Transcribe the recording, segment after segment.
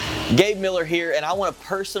Gabe Miller here, and I want to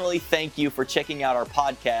personally thank you for checking out our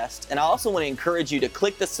podcast. And I also want to encourage you to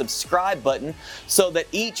click the subscribe button so that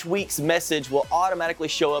each week's message will automatically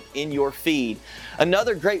show up in your feed.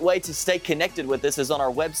 Another great way to stay connected with us is on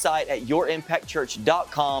our website at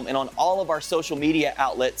yourimpactchurch.com and on all of our social media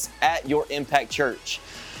outlets at Your Impact Church.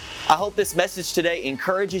 I hope this message today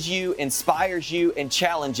encourages you, inspires you, and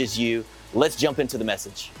challenges you. Let's jump into the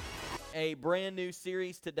message. A brand new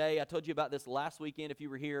series today. I told you about this last weekend if you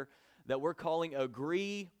were here, that we're calling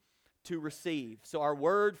Agree to Receive. So our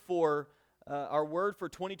word for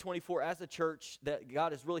 2024 as a church that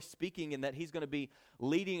God is really speaking and that He's going to be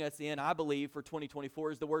leading us in, I believe, for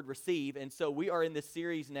 2024 is the word receive. And so we are in this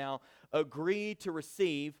series now, Agree to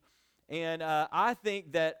Receive. And I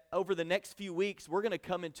think that over the next few weeks, we're going to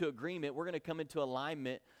come into agreement. We're going to come into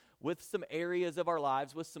alignment with some areas of our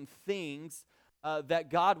lives, with some things that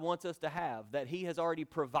God wants us to have, that He has already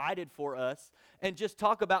provided for us, and just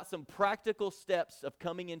talk about some practical steps of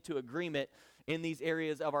coming into agreement in these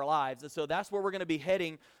areas of our lives. And so that's where we're going to be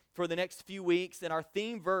heading for the next few weeks. And our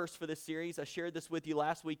theme verse for this series, I shared this with you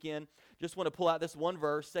last weekend. Just want to pull out this one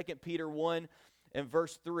verse, 2 Peter 1 and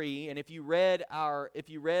verse 3. And if you read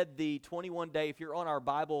the 21-day, if you're on our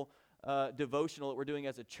Bible devotional that we're doing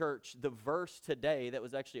as a church, the verse today that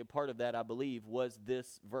was actually a part of that, I believe, was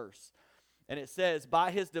this verse. And it says,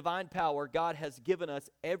 by His divine power, God has given us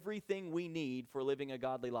everything we need for living a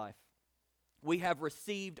godly life. We have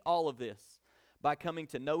received all of this by coming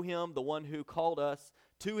to know Him, the one who called us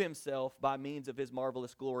to Himself by means of His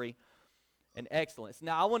marvelous glory and excellence.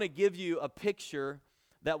 Now, I want to give you a picture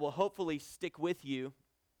that will hopefully stick with you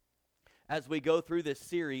as we go through this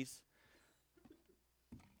series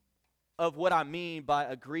of what I mean by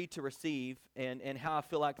agree to receive and how I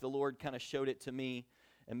feel like the Lord kind of showed it to me.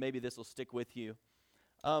 And maybe this will stick with you.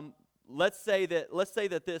 Let's say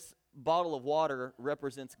that this bottle of water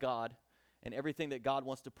represents God and everything that God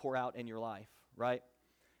wants to pour out in your life, right?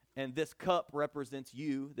 And this cup represents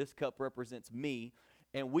you. This cup represents me.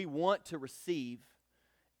 And we want to receive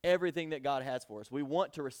everything that God has for us. We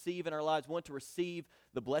want to receive in our lives, want to receive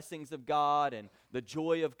the blessings of God and the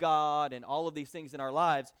joy of God and all of these things in our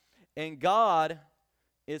lives. And God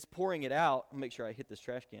is pouring it out. I'll make sure I hit this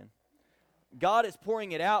trash can. God is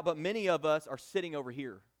pouring it out, but many of us are sitting over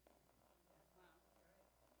here.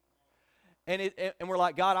 And we're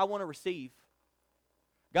like, God, I want to receive.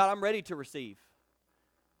 God, I'm ready to receive.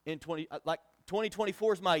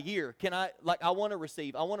 2024 is my year. I want to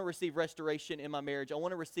receive. I want to receive restoration in my marriage. I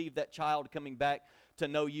want to receive that child coming back to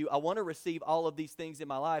know you. I want to receive all of these things in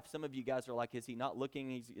my life. Some of you guys are like, is he not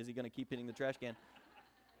looking? Is he going to keep hitting the trash can?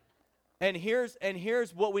 And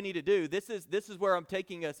here's what we need to do. This is where I'm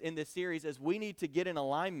taking us in this series, is we need to get in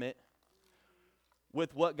alignment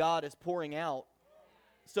with what God is pouring out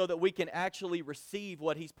so that we can actually receive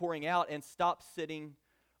what He's pouring out and stop sitting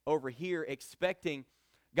over here expecting,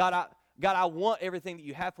 God, I want everything that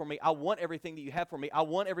you have for me. I want everything that you have for me. I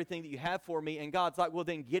want everything that you have for me. And God's like, well,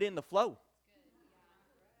 then get in the flow.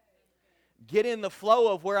 Get in the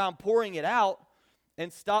flow of where I'm pouring it out.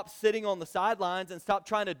 And stop sitting on the sidelines and stop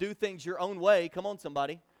trying to do things your own way. Come on,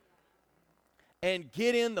 somebody. And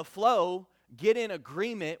get in the flow, get in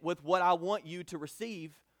agreement with what I want you to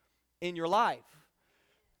receive in your life.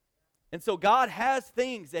 And so God has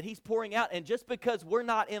things that He's pouring out. And just because we're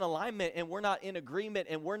not in alignment and we're not in agreement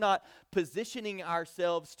and we're not positioning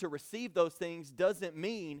ourselves to receive those things doesn't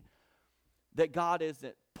mean that God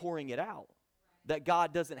isn't pouring it out, that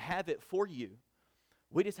God doesn't have it for you.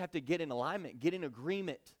 We just have to get in alignment, get in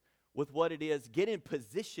agreement with what it is, get in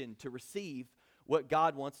position to receive what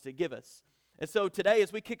God wants to give us. And so today,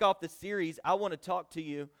 as we kick off this series, I want to talk to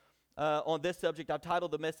you on this subject. I've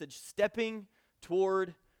titled the message, Stepping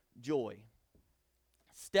Toward Joy.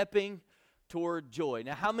 Stepping toward joy.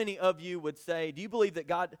 Now, how many of you would say, do you believe that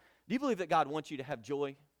God wants you to have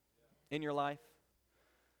joy in your life?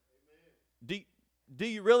 Do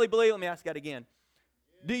you really believe? Let me ask that again.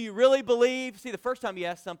 Do you really believe? See, the first time you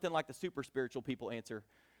ask something, like the super spiritual people answer.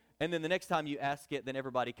 And then the next time you ask it, then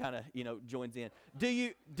everybody kind of, joins in. Do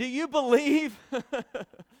you believe?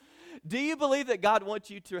 Do you believe that God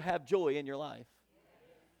wants you to have joy in your life?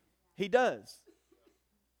 He does.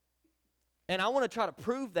 And I want to try to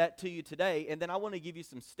prove that to you today, and then I want to give you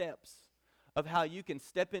some steps of how you can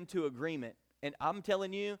step into agreement. And I'm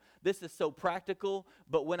telling you, this is so practical,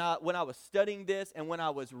 but when I was studying this and when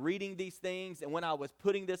I was reading these things and when I was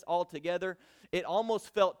putting this all together, it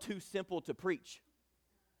almost felt too simple to preach.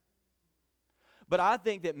 But I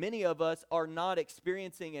think that many of us are not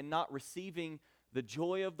experiencing and not receiving the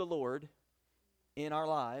joy of the Lord in our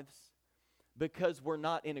lives because we're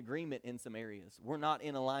not in agreement in some areas. We're not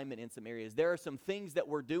in alignment in some areas. There are some things that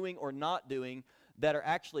we're doing or not doing that are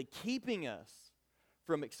actually keeping us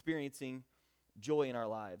from experiencing joy in our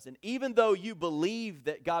lives. And even though you believe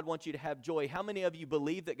that God wants you to have joy, how many of you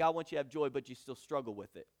believe that God wants you to have joy, but you still struggle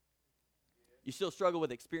with it? You still struggle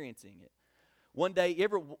with experiencing it. One day, you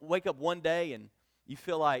ever wake up one day and you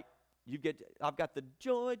feel like I've got the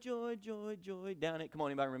joy, joy, joy, joy down it. Come on,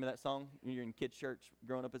 anybody remember that song when you're in kids' church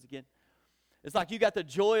growing up as a kid? It's like you got the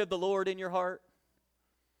joy of the Lord in your heart.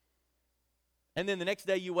 And then the next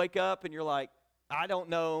day you wake up and you're like, I don't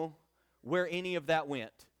know where any of that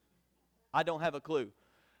went. I don't have a clue.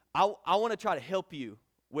 I want to try to help you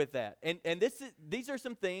with that. And these are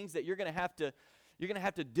some things that you're going to have to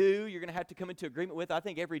do. You're going to have to come into agreement with. I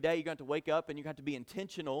think every day you're going to have to wake up and you're going to have to be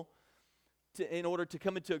intentional in order to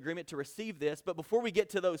come into agreement to receive this. But before we get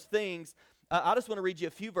to those things, I just want to read you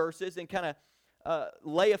a few verses and kind of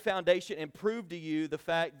lay a foundation and prove to you the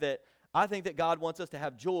fact that I think that God wants us to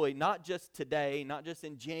have joy, not just today, not just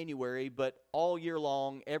in January, but all year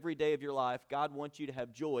long, every day of your life. God wants you to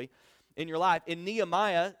have joy in your life. In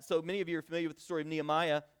Nehemiah, so many of you are familiar with the story of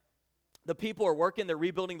Nehemiah, the people are working, they're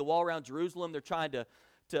rebuilding the wall around Jerusalem, they're trying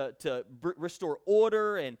to restore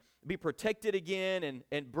order and be protected again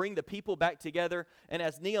and bring the people back together. And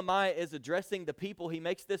as Nehemiah is addressing the people, he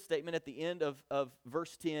makes this statement at the end of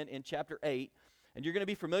verse 10 in chapter 8. And you're going to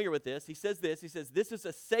be familiar with this. He says, this is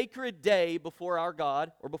a sacred day before our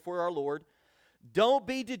God, or before our Lord. Don't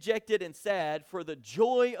be dejected and sad, for the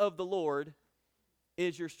joy of the Lord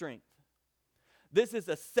is your strength. This is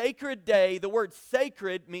a sacred day. The word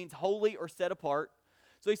sacred means holy or set apart.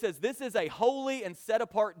 So he says, this is a holy and set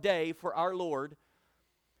apart day for our Lord.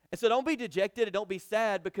 And so don't be dejected and don't be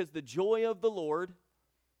sad, because the joy of the Lord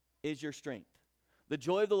is your strength. The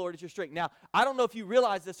joy of the Lord is your strength. Now, I don't know if you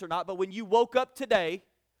realize this or not, but when you woke up today,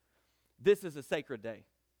 this is a sacred day.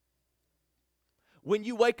 When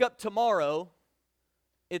you wake up tomorrow,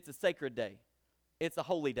 it's a sacred day. It's a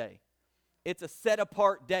holy day. It's a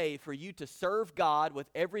set-apart day for you to serve God with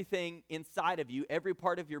everything inside of you, every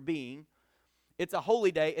part of your being. It's a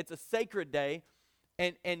holy day. It's a sacred day.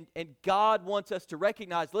 And God wants us to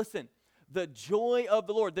recognize, listen, the joy of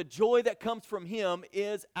the Lord, the joy that comes from Him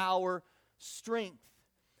is our strength.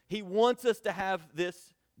 He wants us to have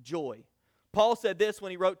this joy. Paul said this when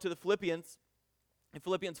he wrote to the Philippians. In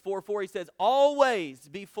Philippians 4:4, he says, always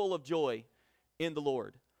be full of joy in the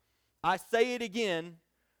Lord. I say it again,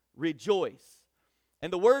 rejoice.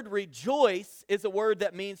 And the word rejoice is a word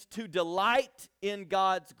that means to delight in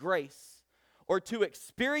God's grace, or to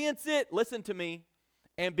experience it, listen to me,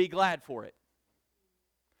 and be glad for it.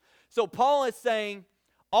 So Paul is saying,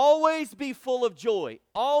 always be full of joy.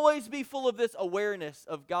 Always be full of this awareness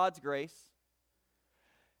of God's grace.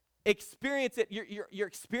 Experience it. You're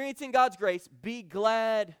experiencing God's grace. Be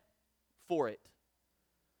glad for it.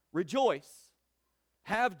 Rejoice.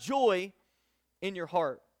 Have joy in your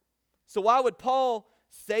heart. So why would Paul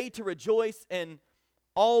say to rejoice and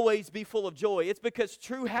always be full of joy? It's because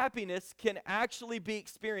true happiness can actually be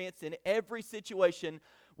experienced in every situation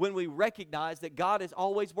when we recognize that God is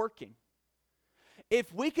always working.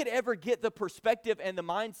 If we could ever get the perspective and the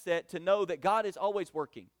mindset to know that God is always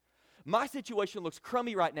working. My situation looks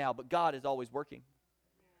crummy right now, but God is always working.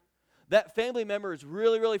 That family member is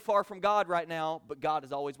really, really far from God right now, but God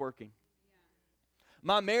is always working.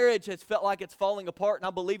 My marriage has felt like it's falling apart, and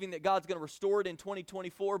I'm believing that God's going to restore it in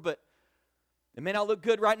 2024, but it may not look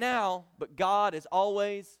good right now, but God is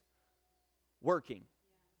always working.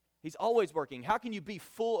 He's always working. How can you be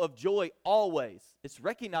full of joy always? It's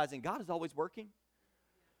recognizing God is always working.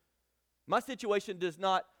 My situation does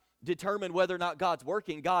not determine whether or not God's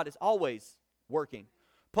working. God is always working.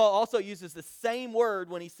 Paul also uses the same word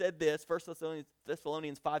when he said this, 1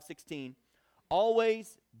 Thessalonians 5:16.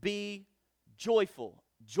 Always be joyful.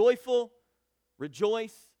 Joyful,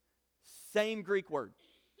 rejoice, same Greek word.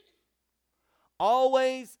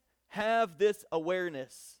 Always have this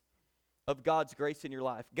awareness of God's grace in your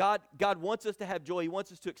life. God wants us to have joy. He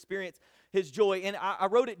wants us to experience His joy. And I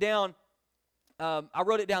wrote it down. I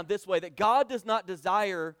wrote it down this way, that God does not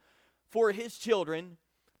desire for His children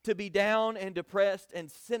to be down and depressed and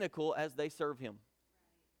cynical as they serve Him.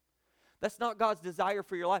 That's not God's desire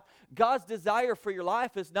for your life. God's desire for your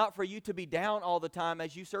life is not for you to be down all the time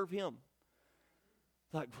as you serve Him.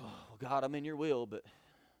 Like, oh, God, I'm in your will, but,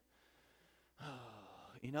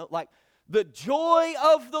 like the joy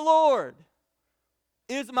of the Lord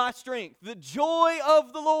is my strength. The joy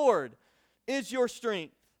of the Lord is your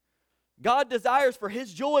strength. God desires for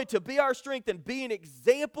His joy to be our strength and be an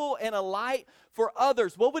example and a light for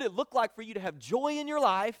others. What would it look like for you to have joy in your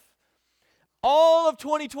life all of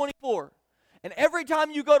 2024? And every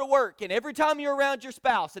time you go to work, and every time you're around your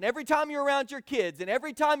spouse, and every time you're around your kids, and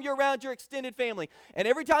every time you're around your extended family, and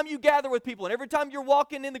every time you gather with people, and every time you're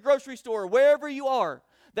walking in the grocery store, or wherever you are,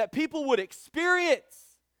 that people would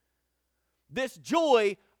experience this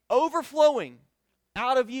joy overflowing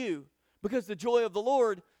out of you because the joy of the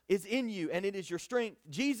Lord is in you and it is your strength.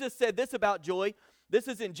 Jesus said this about joy. This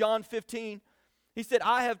is in John 15. He said,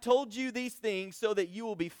 I have told you these things so that you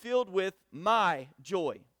will be filled with my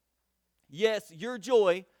joy. Yes, your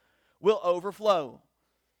joy will overflow.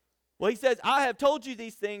 Well, he says, I have told you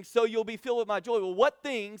these things so you'll be filled with my joy. Well, what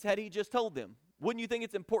things had he just told them? Wouldn't you think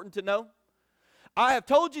it's important to know? I have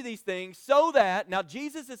told you these things so that, now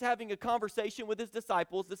Jesus is having a conversation with his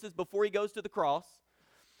disciples. This is before he goes to the cross.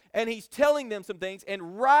 And he's telling them some things.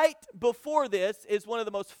 And right before this is one of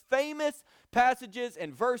the most famous passages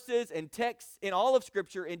and verses and texts in all of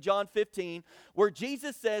Scripture in John 15, where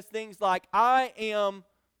Jesus says things like, I am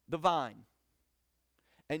the vine,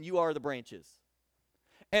 and you are the branches.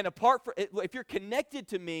 And apart from, if you're connected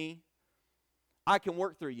to me, I can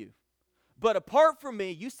work through you. But apart from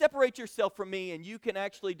me, you separate yourself from me, and you can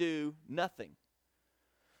actually do nothing.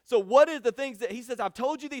 So what is the things that he says, I've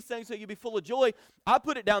told you these things so you'll be full of joy. I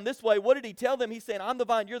put it down this way. What did he tell them? He's saying, I'm the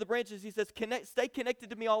vine, you're the branches. He says, stay connected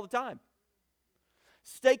to me all the time.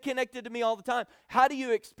 Stay connected to me all the time. How do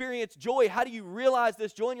you experience joy? How do you realize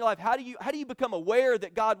this joy in your life? How do you become aware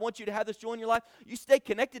that God wants you to have this joy in your life? You stay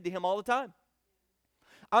connected to him all the time.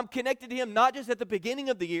 I'm connected to him not just at the beginning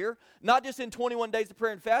of the year, not just in 21 days of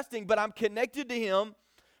prayer and fasting, but I'm connected to him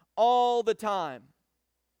all the time.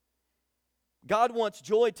 God wants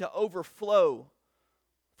joy to overflow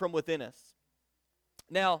from within us.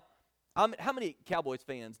 Now, how many Cowboys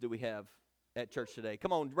fans do we have at church today?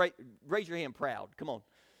 Come on, raise your hand proud. Come on.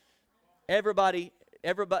 Everybody,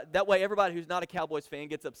 that way everybody who's not a Cowboys fan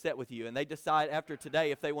gets upset with you, and they decide after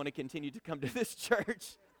today if they want to continue to come to this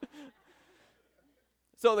church.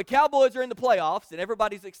 So the Cowboys are in the playoffs, and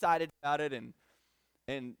everybody's excited about it, and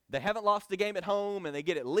they haven't lost the game at home, and they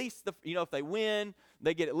get at least, if they win,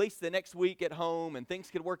 they get at least the next week at home, and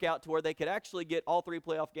things could work out to where they could actually get all 3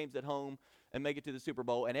 playoff games at home and make it to the Super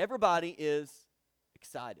Bowl, and everybody is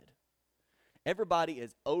excited. Everybody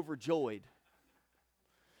is overjoyed.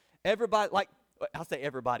 Everybody, I'll say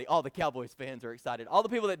everybody, all the Cowboys fans are excited. All the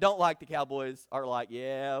people that don't like the Cowboys are like,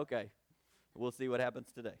 yeah, okay, we'll see what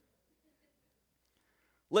happens today.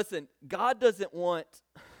 Listen, God doesn't want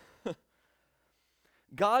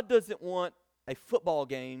a football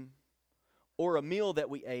game or a meal that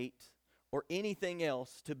we ate or anything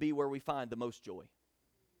else to be where we find the most joy.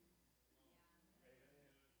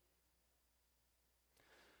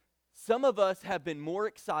 Some of us have been more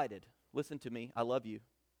excited. Listen to me, I love you.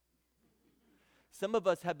 Some of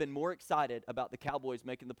us have been more excited about the Cowboys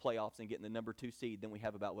making the playoffs and getting the number 2 seed than we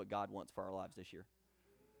have about what God wants for our lives this year.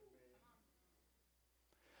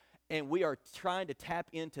 And we are trying to tap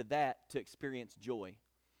into that to experience joy.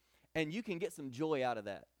 And you can get some joy out of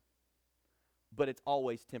that, but it's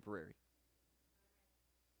always temporary.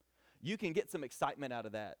 You can get some excitement out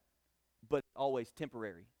of that, but it's always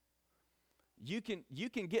temporary. You can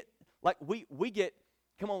get, like we get,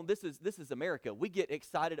 come on, this is America. We get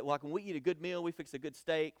excited, like when we eat a good meal, we fix a good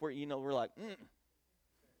steak, we're like,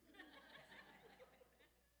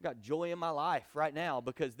 got joy in my life right now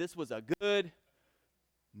because this was a good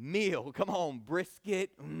meal. Come on,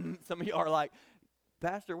 brisket. Some of you are like,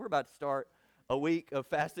 Pastor, we're about to start a week of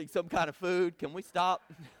fasting some kind of food. Can we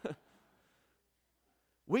stop?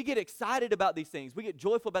 We get excited about these things. We get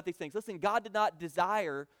joyful about these things. Listen, God did not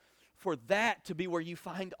desire for that to be where you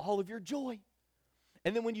find all of your joy.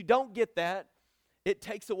 And then when you don't get that, it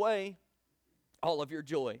takes away all of your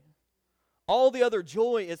joy. All the other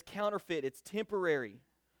joy is counterfeit. It's temporary.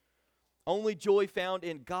 Only joy found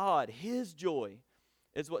in God, His joy,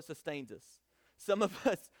 is what sustains us. Some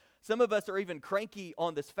of us are even cranky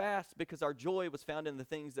on this fast because our joy was found in the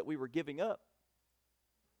things that we were giving up.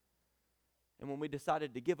 And when we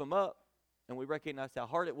decided to give them up and we recognized how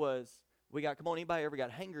hard it was, come on, anybody ever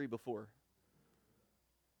got hangry before?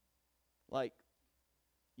 Like,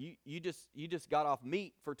 you just got off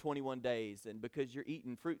meat for 21 days, and because you're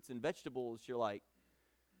eating fruits and vegetables, you're like,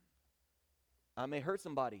 I may hurt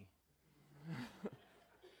somebody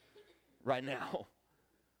right now.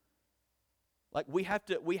 Like, we have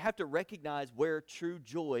to recognize where true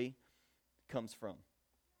joy comes from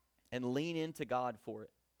and lean into God for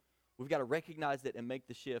it. We've got to recognize it and make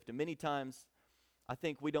the shift. And many times, I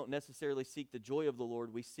think we don't necessarily seek the joy of the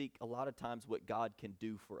Lord. We seek a lot of times what God can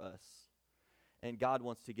do for us. And God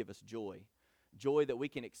wants to give us joy. Joy that we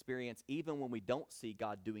can experience even when we don't see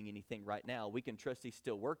God doing anything right now. We can trust He's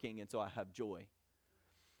still working, and so I have joy.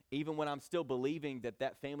 even when I'm still believing that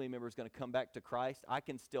that family member is going to come back to Christ, I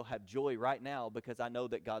can still have joy right now because I know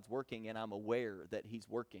that God's working and I'm aware that He's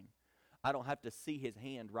working. I don't have to see His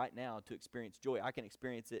hand right now to experience joy. I can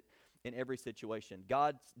experience it in every situation.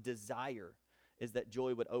 God's desire is that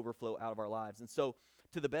joy would overflow out of our lives. And so,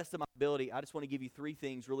 to the best of my ability, I just want to give you 3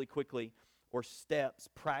 things really quickly, or steps,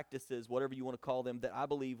 practices, whatever you want to call them, that I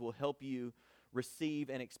believe will help you receive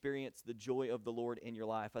and experience the joy of the Lord in your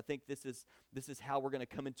life. I think this is how we're going to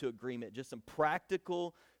come into agreement. Just some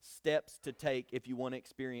practical steps to take if you want to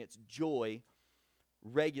experience joy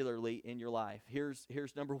regularly in your life. Here's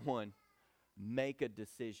number 1. Make a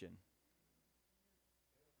decision.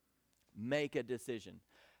 Make a decision.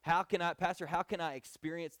 Pastor, how can I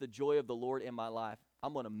experience the joy of the Lord in my life?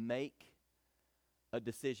 I'm going to make a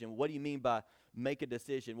decision. What do you mean by make a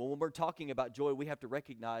decision? Well, when we're talking about joy, we have to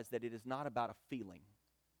recognize that it is not about a feeling.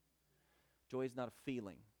 Joy is not a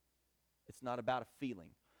feeling. It's not about a feeling.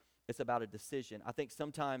 It's about a decision. I think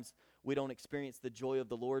sometimes we don't experience the joy of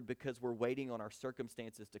the Lord because we're waiting on our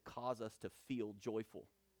circumstances to cause us to feel joyful.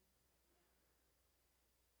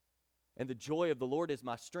 And the joy of the Lord is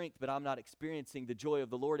my strength, but I'm not experiencing the joy of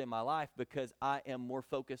the Lord in my life because I am more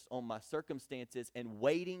focused on my circumstances and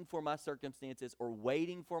waiting for my circumstances, or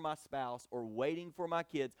waiting for my spouse, or waiting for my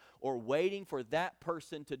kids, or waiting for that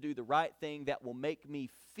person to do the right thing that will make me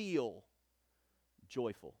feel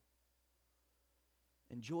joyful.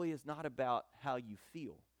 And joy is not about how you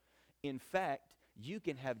feel. In fact, you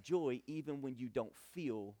can have joy even when you don't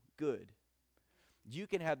feel good. You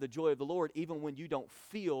can have the joy of the Lord even when you don't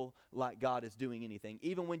feel like God is doing anything,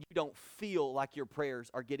 even when you don't feel like your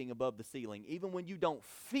prayers are getting above the ceiling, even when you don't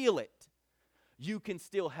feel it, you can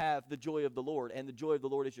still have the joy of the Lord, and the joy of the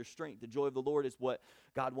Lord is your strength. The joy of the Lord is what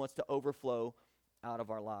God wants to overflow out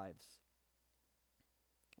of our lives.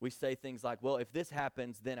 We say things like, well, if this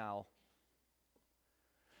happens, then I'll.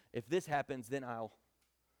 If this happens, then I'll.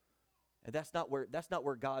 And that's not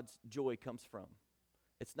where God's joy comes from.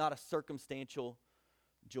 It's not a circumstantial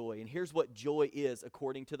joy. And here's what joy is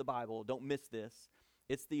according to the Bible. Don't miss this.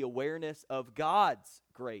 It's the awareness of God's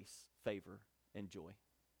grace, favor, and joy.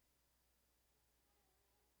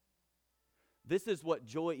 This is what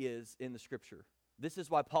joy is in the Scripture. This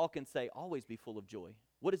is why Paul can say, always be full of joy.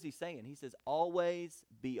 What is he saying? He says, always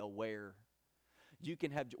be aware. You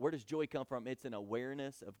can have, where does joy come from? It's an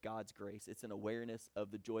awareness of God's grace. It's an awareness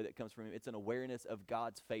of the joy that comes from Him. It's an awareness of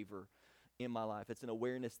God's favor in my life. It's an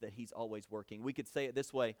awareness that He's always working. We could say it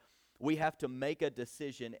this way. We have to make a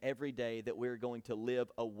decision every day that we're going to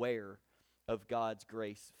live aware of God's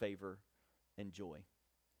grace, favor, and joy.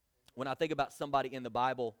 When I think about somebody in the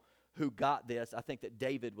Bible who got this, I think that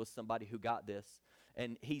David was somebody who got this.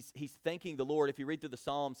 And he's thanking the Lord. If you read through the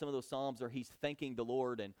Psalms, some of those Psalms are he's thanking the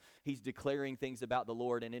Lord and he's declaring things about the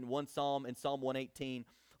Lord. And in one Psalm, in Psalm 118,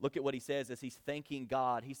 look at what he says as he's thanking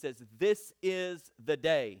God. He says, "This is the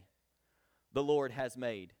day the Lord has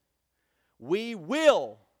made. We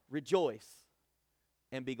will rejoice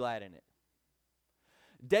and be glad in it."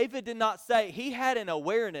 David did not say, he had an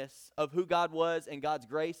awareness of who God was and God's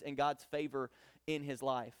grace and God's favor in his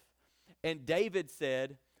life. And David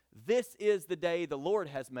said, "This is the day the Lord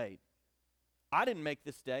has made. I didn't make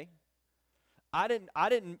this day. I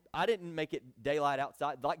didn't make it daylight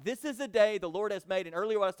outside. Like, this is a day the Lord has made." And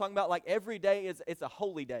earlier what I was talking about, like, every day it's a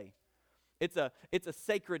holy day. It's a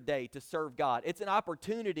sacred day to serve God. It's an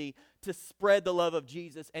opportunity to spread the love of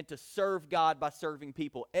Jesus and to serve God by serving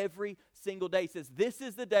people. Every single day says, "This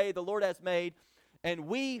is the day the Lord has made, and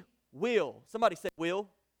we will." Somebody say will.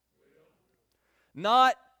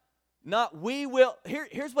 Not we will.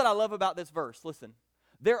 Here's what I love about this verse. Listen,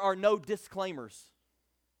 there are no disclaimers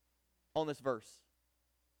on this verse.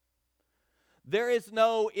 There is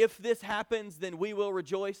no, if this happens, then we will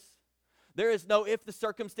rejoice. There is no, if the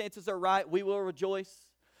circumstances are right, we will rejoice.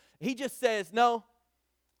 He just says, no,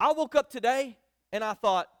 I woke up today and I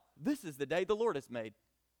thought, this is the day the Lord has made.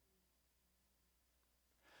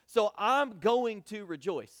 So I'm going to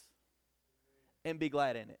rejoice and be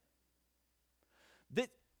glad in it.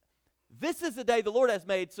 This is the day the Lord has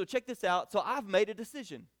made, so check this out. So I've made a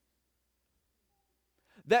decision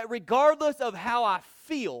that regardless of how I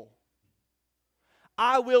feel,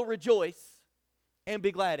 I will rejoice and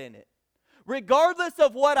be glad in it. Regardless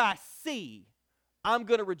of what I see, I'm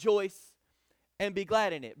going to rejoice and be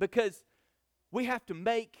glad in it, because we have to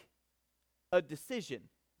make a decision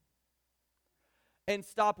and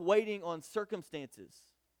stop waiting on circumstances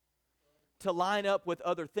to line up with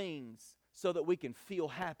other things so that we can feel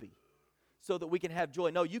happy, so that we can have joy.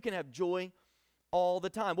 No, you can have joy all the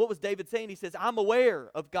time. What was David saying? He says, I'm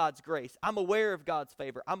aware of God's grace. I'm aware of God's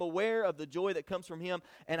favor. I'm aware of the joy that comes from him,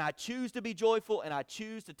 and I choose to be joyful, and I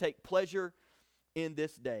choose to take pleasure in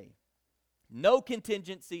this day. No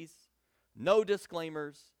contingencies, no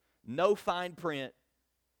disclaimers, no fine print.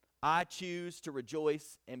 I choose to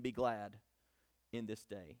rejoice and be glad in this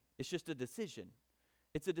day. It's just a decision.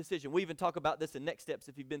 It's a decision. We even talk about this in Next Steps.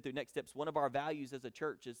 If you've been through Next Steps, one of our values as a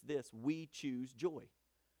church is this: we choose joy.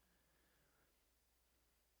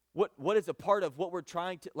 What is a part of what we're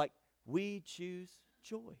trying to, we choose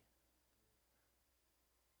joy.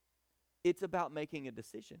 It's about making a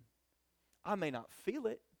decision. I may not feel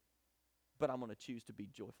it, but I'm going to choose to be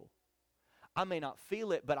joyful. I may not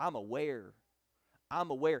feel it, but I'm aware. I'm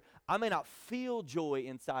aware. I may not feel joy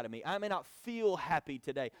inside of me. I may not feel happy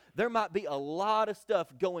today. There might be a lot of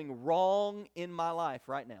stuff going wrong in my life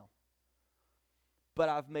right now. But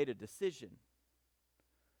I've made a decision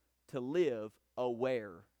to live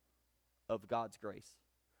aware of God's grace,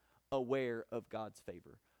 aware of God's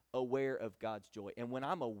favor, aware of God's joy. And when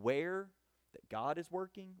I'm aware that God is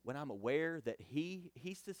working, when I'm aware that He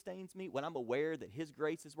sustains me, when I'm aware that His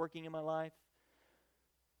grace is working in my life,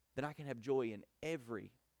 then I can have joy in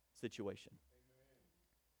every situation. Amen.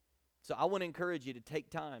 So I want to encourage you to take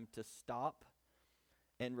time to stop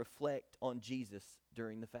and reflect on Jesus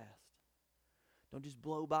during the fast. Don't just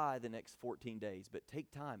blow by the next 14 days, but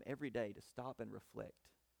take time every day to stop and reflect.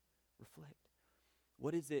 Reflect.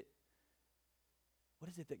 What is it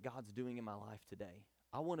that God's doing in my life today?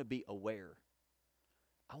 I want to be aware.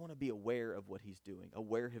 I want to be aware of what He's doing,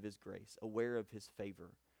 aware of His grace, aware of His favor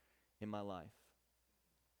in my life.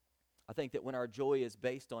 I think that when our joy is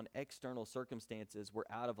based on external circumstances, we're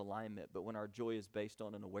out of alignment. But when our joy is based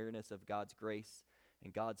on an awareness of God's grace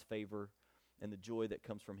and God's favor and the joy that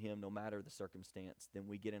comes from Him, no matter the circumstance, then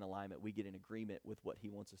we get in alignment. We get in agreement with what He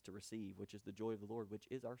wants us to receive, which is the joy of the Lord, which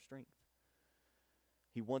is our strength.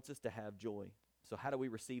 He wants us to have joy. So how do we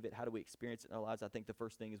receive it? How do we experience it in our lives? I think the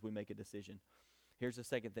first thing is we make a decision. Here's the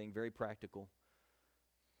second thing, very practical.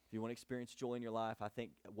 If you want to experience joy in your life, I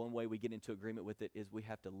think one way we get into agreement with it is we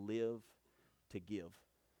have to live to give.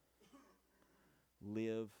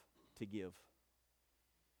 Live to give.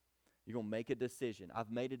 You're going to make a decision.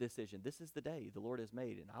 I've made a decision. This is the day the Lord has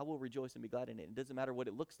made, and I will rejoice and be glad in it. It doesn't matter what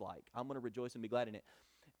it looks like. I'm going to rejoice and be glad in it.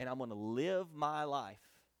 And I'm going to live my life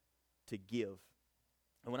to give.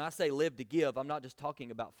 And when I say live to give, I'm not just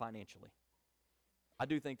talking about financially. I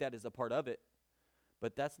do think that is a part of it,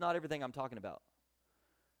 but that's not everything I'm talking about.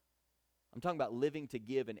 I'm talking about living to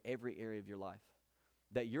give in every area of your life.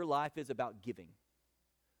 That your life is about giving.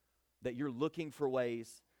 That you're looking for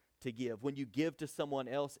ways to give. When you give to someone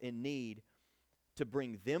else in need to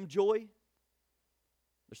bring them joy,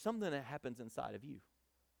 there's something that happens inside of you.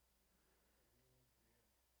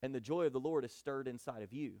 And the joy of the Lord is stirred inside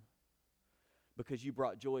of you because you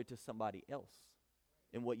brought joy to somebody else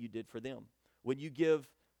in what you did for them. When you give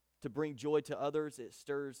to bring joy to others, it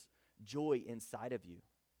stirs joy inside of you.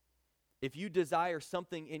 If you desire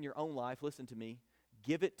something in your own life, listen to me,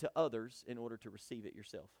 give it to others in order to receive it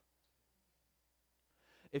yourself.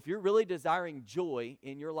 If you're really desiring joy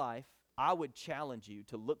in your life, I would challenge you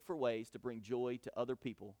to look for ways to bring joy to other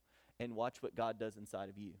people and watch what God does inside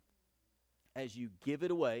of you. As you give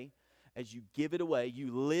it away,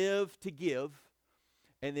 you live to give,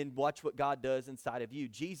 and then watch what God does inside of you.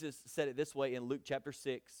 Jesus said it this way in Luke chapter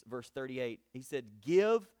 6, verse 38. He said,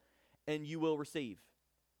 give and you will receive.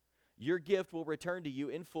 Your gift will return to you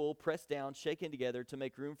in full, pressed down, shaken together to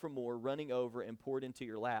make room for more, running over and poured into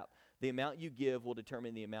your lap. The amount you give will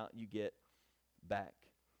determine the amount you get back.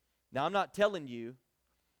 Now, I'm not telling you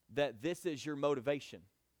that this is your motivation,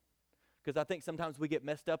 because I think sometimes we get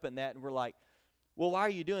messed up in that and we're like, well, why are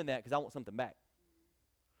you doing that? Because I want something back.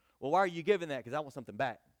 Well, why are you giving that? Because I want something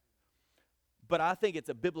back. But I think it's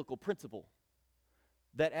a biblical principle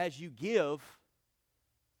that as you give,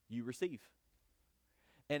 you receive.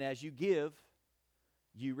 And as you give,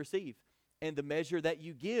 you receive. And the measure that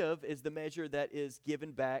you give is the measure that is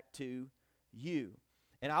given back to you.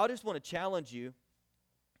 And I just want to challenge you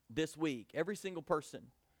this week, every single person,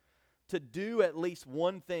 to do at least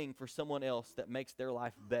one thing for someone else that makes their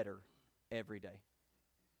life better every day.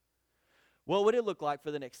 What would it look like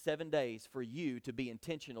for the next 7 days for you to be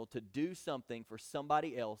intentional to do something for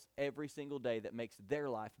somebody else every single day that makes their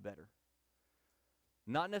life better?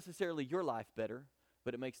 Not necessarily your life better,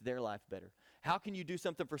 but it makes their life better. How can you do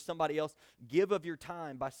something for somebody else? Give of your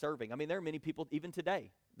time by serving. I mean, there are many people even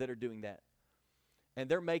today that are doing that. And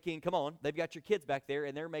they're making, come on, they've got your kids back there,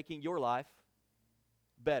 and they're making your life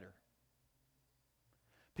better.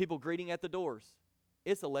 People greeting at the doors.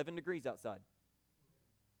 It's 11 degrees outside.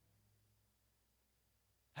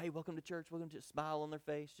 hey, welcome to church, welcome to smile on their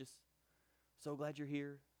face, just so glad you're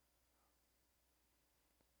here.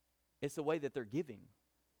 It's the way that they're giving.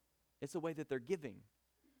 It's the way that they're giving.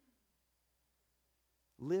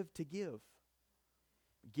 Live to give.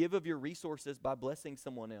 Give of your resources by blessing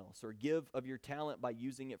someone else, or give of your talent by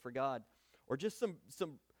using it for God, or just some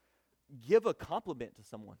give a compliment to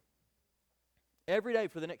someone. Every day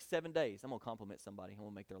for the next 7 days, I'm going to compliment somebody. I'm going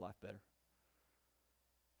to make their life better.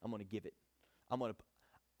 I'm going to give it. I'm going to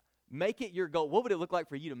make it your goal. What would it look like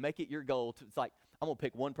for you to make it your goal? It's like, I'm going to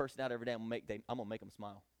pick one person out every day. I'm going to make them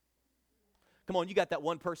smile. Come on, you got that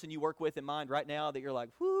one person you work with in mind right now that you're like,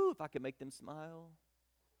 whoo, if I could make them smile.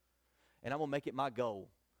 And I'm going to make it my goal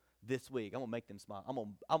this week. I'm going to make them smile.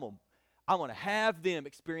 I'm going to have them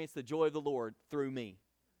experience the joy of the Lord through me.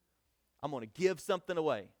 I'm going to give something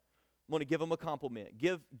away. I'm going to give them a compliment.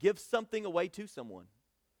 Give something away to someone.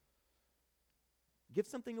 Give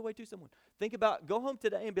something away to someone. Think about, go home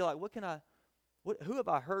today and be like, who have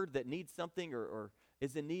I heard that needs something or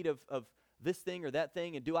is in need of this thing or that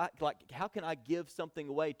thing? And how can I give something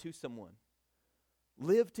away to someone?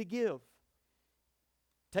 Live to give.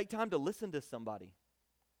 Take time to listen to somebody.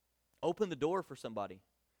 Open the door for somebody.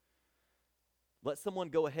 Let someone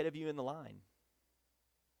go ahead of you in the line.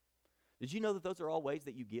 Did you know that those are all ways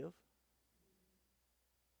that you give?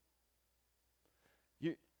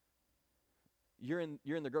 You're in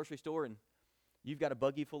the grocery store and you've got a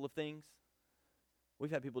buggy full of things. We've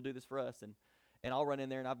had people do this for us, and I'll run in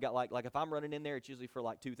there and I've got like if I'm running in there, it's usually for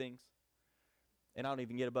like 2 things, and I don't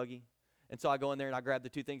even get a buggy. And so I go in there and I grab the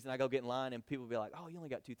 2 things and I go get in line, and people will be like, oh, you only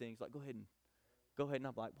got 2 things. Like, go ahead. And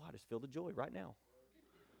I'm like, well, I just feel the joy right now.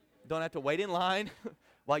 Don't have to wait in line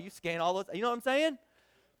while you scan all those. You know what I'm saying?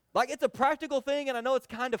 Like, it's a practical thing, and I know it's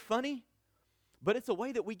kind of funny, but it's a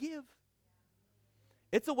way that we give.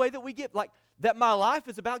 It's a way that we give. Like, that my life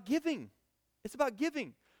is about giving. It's about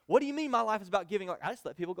giving. What do you mean my life is about giving? Like, I just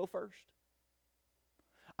let people go first.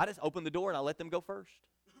 I just open the door and I let them go first.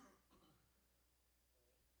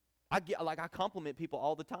 I compliment people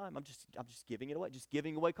all the time. I'm just giving it away. Just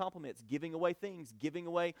giving away compliments, giving away things, giving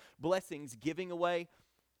away blessings, giving away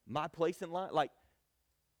my place in life. Like,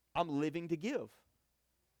 I'm living to give.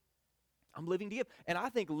 I'm living to give. And I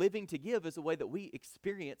think living to give is a way that we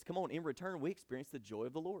experience, in return, we experience the joy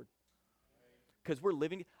of the Lord. Because we're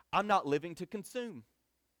living, I'm not living to consume.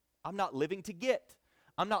 I'm not living to get.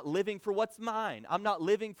 I'm not living for what's mine. I'm not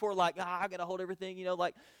living for I got to hold everything,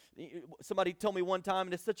 like somebody told me one time,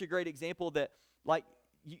 and it's such a great example that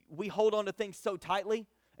we hold on to things so tightly.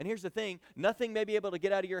 And here's the thing, nothing may be able to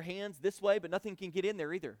get out of your hands this way, but nothing can get in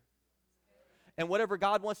there either. And whatever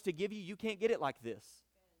God wants to give you, you can't get it like this.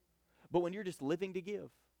 But when you're just living to give,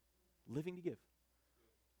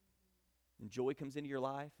 and joy comes into your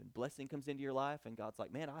life, and blessing comes into your life, and God's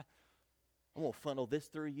like, man, I'm going to funnel this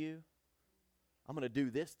through you. I'm going to do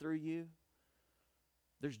this through you.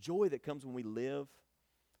 There's joy that comes when we live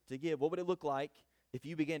to give. What would it look like if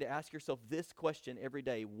you began to ask yourself this question every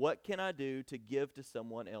day? What can I do to give to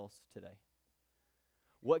someone else today?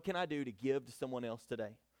 What can I do to give to someone else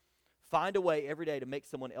today? Find a way every day to make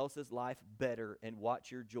someone else's life better and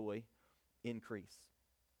watch your joy increase.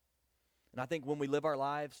 And I think when we live our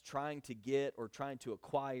lives trying to get or trying to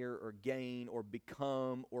acquire or gain or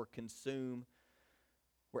become or consume,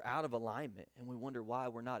 we're out of alignment, and we wonder why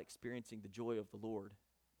we're not experiencing the joy of the Lord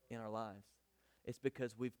in our lives. It's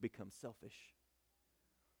because we've become selfish.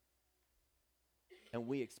 And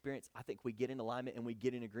I think we get in alignment and we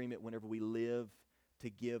get in agreement whenever we live to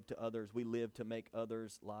give to others. We live to make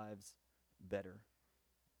others' lives better.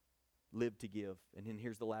 Live to give. And then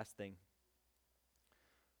here's the last thing.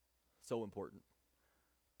 So important.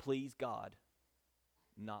 Please God,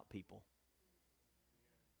 not people.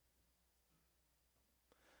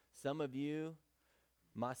 Some of you,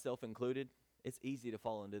 myself included, it's easy to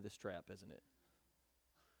fall into this trap, isn't it?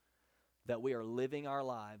 That we are living our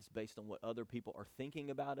lives based on what other people are thinking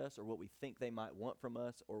about us, or what we think they might want from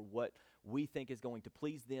us, or what we think is going to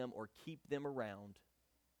please them or keep them around.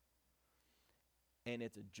 And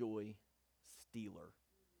it's a joy stealer.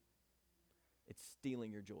 It's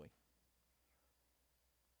stealing your joy.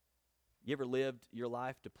 You ever lived your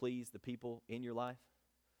life to please the people in your life?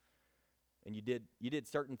 And you did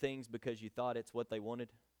certain things because you thought it's what they wanted?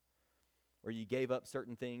 Or you gave up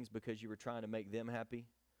certain things because you were trying to make them happy?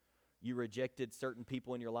 You rejected certain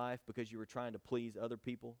people in your life because you were trying to please other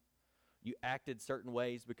people? You acted certain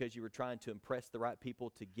ways because you were trying to impress the right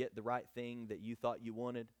people to get the right thing that you thought you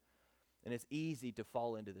wanted? And it's easy to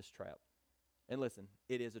fall into this trap. And listen,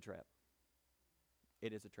 it is a trap.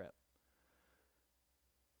 It is a trap.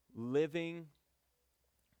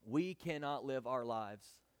 We cannot live our lives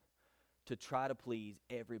to try to please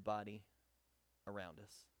everybody around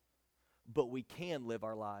us. But we can live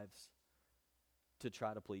our lives to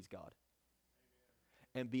try to please God.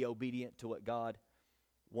 Amen. And be obedient to what God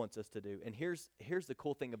wants us to do. And here's the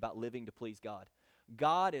cool thing about living to please God.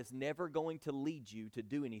 God is never going to lead you to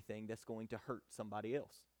do anything that's going to hurt somebody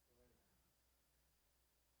else.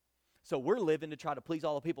 So we're living to try to please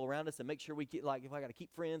all the people around us and make sure we keep, like, if I got to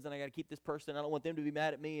keep friends and I got to keep this person, I don't want them to be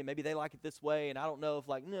mad at me, and maybe they like it this way, and I don't know if,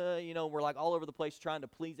 like, nah, you know, we're like all over the place trying to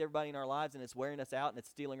please everybody in our lives, and it's wearing us out and it's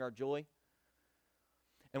stealing our joy.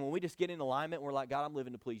 And when we just get in alignment, we're like, God, I'm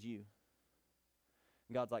living to please you.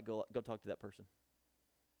 And God's like, go talk to that person.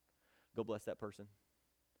 Go bless that person.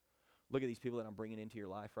 Look at these people that I'm bringing into your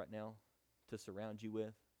life right now to surround you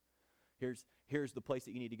with. Here's the place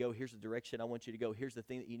that you need to go. Here's the direction I want you to go. Here's the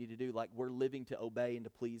thing that you need to do. Like, we're living to obey and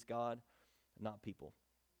to please God, not people.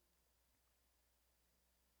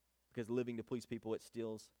 Because living to please people, it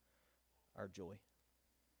steals our joy.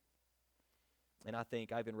 And I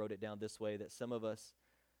think I even wrote it down this way, that some of us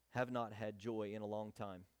have not had joy in a long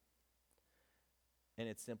time. And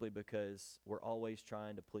it's simply because we're always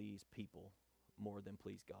trying to please people more than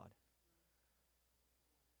please God.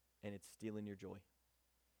 And it's stealing your joy.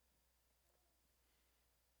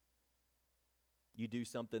 You do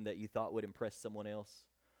something that you thought would impress someone else,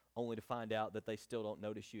 only to find out that they still don't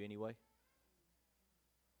notice you anyway.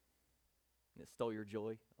 And it stole your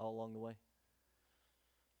joy all along the way.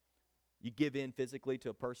 You give in physically to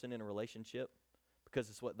a person in a relationship because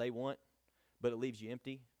it's what they want, but it leaves you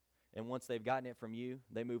empty. And once they've gotten it from you,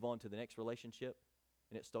 they move on to the next relationship,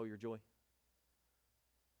 and it stole your joy.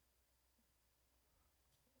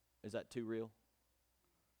 Is that too real?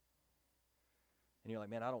 And you're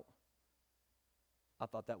like, man, I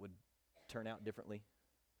thought that would turn out differently.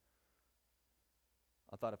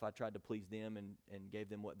 I thought if I tried to please them and gave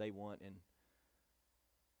them what they want, and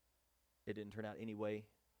it didn't turn out any way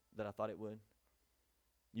that I thought it would.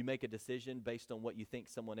 You make a decision based on what you think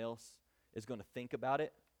someone else is going to think about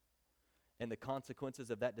it, and the consequences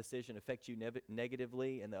of that decision affect you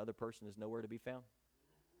negatively, and the other person is nowhere to be found.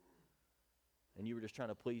 And you were just trying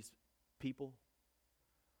to please people.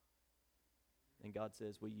 And God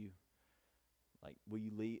says, will you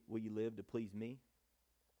live to please me?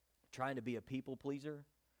 Trying to be a people pleaser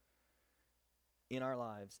in our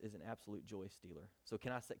lives is an absolute joy stealer. So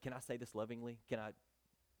can I say this lovingly? Can I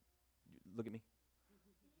look at me?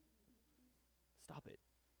 Stop it.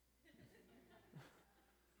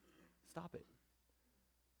 Stop it.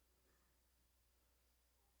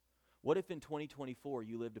 What if in 2024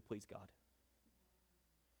 you live to please God?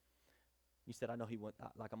 You said, I know I'm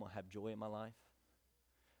going to have joy in my life.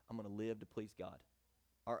 I'm going to live to please God.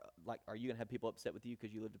 Are you going to have people upset with you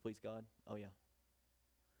because you live to please God? Oh, yeah.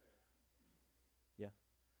 Yeah.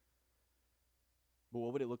 But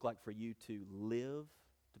what would it look like for you to live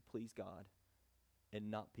to please God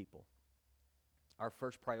and not people? Our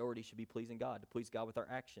first priority should be pleasing God, to please God with our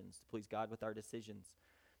actions, to please God with our decisions,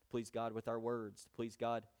 to please God with our words, to please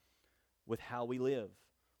God with how we live.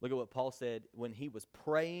 Look at what Paul said when he was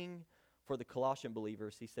praying for the Colossian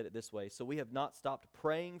believers. He said it this way: so we have not stopped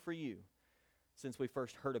praying for you since we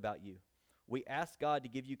first heard about you. We ask God to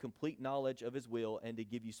give you complete knowledge of his will and to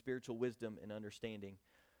give you spiritual wisdom and understanding.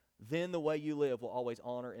 Then the way you live will always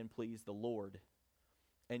honor and please the Lord,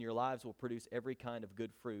 and your lives will produce every kind of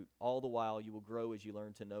good fruit. All the while you will grow as you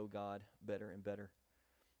learn to know God better and better.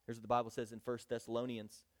 Here's what the Bible says in 1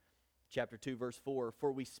 Thessalonians chapter 2, verse 4.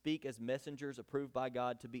 For we speak as messengers approved by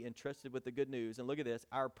God to be entrusted with the good news. And look at this.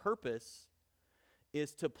 Our purpose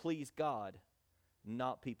is to please God,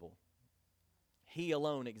 not people. He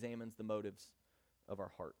alone examines the motives of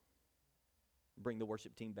our heart. Bring the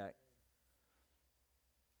worship team back.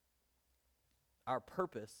 Our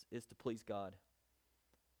purpose is to please God,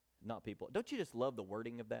 not people. Don't you just love the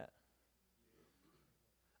wording of that?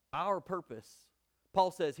 Our purpose.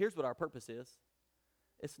 Paul says, here's what our purpose is.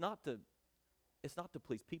 It's not to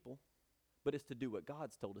please people, but it's to do what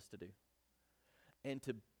God's told us to do. And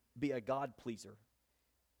to be a God pleaser.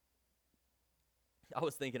 I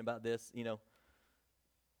was thinking about this,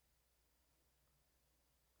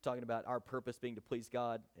 talking about our purpose being to please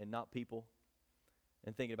God and not people,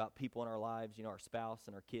 and thinking about people in our lives, our spouse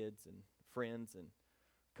and our kids and friends and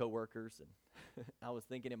coworkers. And I was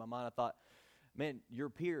thinking in my mind, I thought, man, your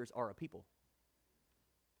peers are a people.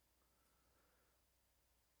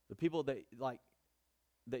 The people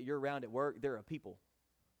that you're around at work, they're a people.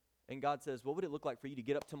 And God says, what would it look like for you to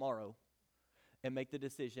get up tomorrow and make the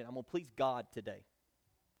decision, I'm going to please God today.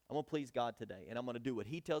 I'm going to please God today, and I'm going to do what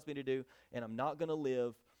he tells me to do, and I'm not going to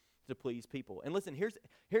live to please people. And listen,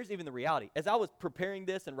 here's even the reality. As I was preparing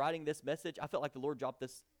this and writing this message, I felt like the Lord dropped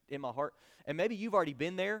this in my heart. And maybe you've already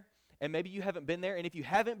been there, and maybe you haven't been there. And if you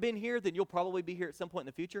haven't been here, then you'll probably be here at some point in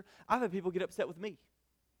the future. I've had people get upset with me.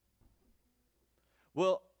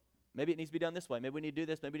 Well, maybe it needs to be done this way. Maybe we need to do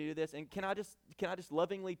this. Maybe we need to do this. And can I just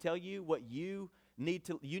lovingly tell you what you need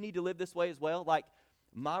to live this way as well? Like,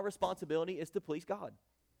 my responsibility is to please God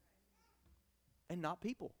and not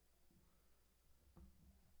people.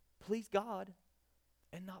 Please God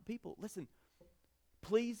and not people. Listen,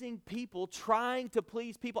 pleasing people, trying to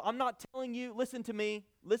please people. I'm not telling you, listen to me.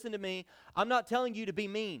 I'm not telling you to be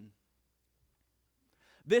mean.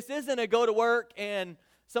 This isn't a go to work and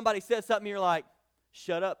somebody says something, you're like,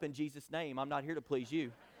 shut up in Jesus' name. I'm not here to please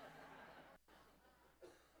you.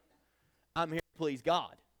 I'm here to please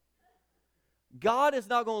God. God is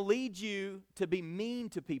not going to lead you to be mean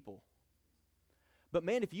to people. But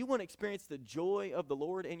man, if you want to experience the joy of the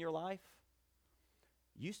Lord in your life,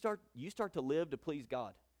 you start to live to please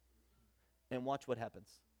God. And watch what happens.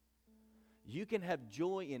 You can have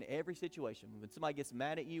joy in every situation. When somebody gets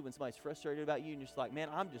mad at you, when somebody's frustrated about you, and you're just like, man,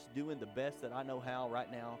 I'm just doing the best that I know how right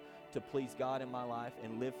now to please God in my life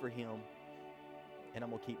and live for Him. And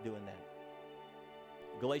I'm going to keep doing that.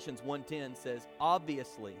 Galatians 1:10 says,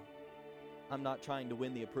 obviously, I'm not trying to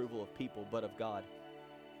win the approval of people, but of God.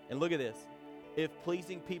 And look at this. If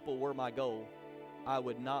pleasing people were my goal, I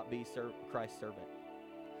would not be Christ's servant.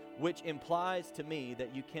 Which implies to me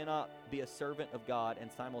that you cannot be a servant of God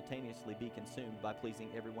and simultaneously be consumed by pleasing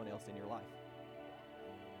everyone else in your life.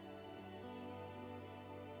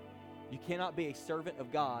 You cannot be a servant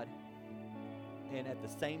of God and at the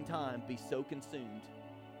same time be so consumed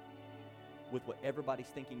with what everybody's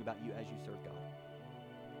thinking about you as you serve God.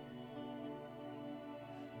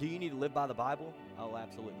 Do you need to live by the Bible? Oh,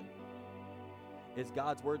 absolutely. Is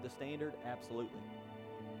God's word the standard? Absolutely.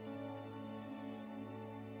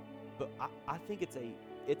 But I think it's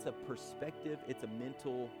a perspective, it's a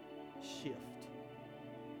mental shift.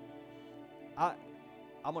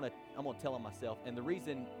 I'm gonna tell on myself, and the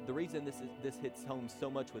reason this hits home so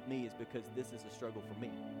much with me is because this is a struggle for me.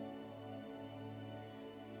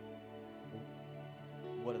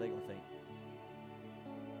 What are they gonna think?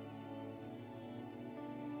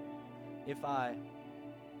 If I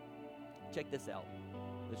check this out,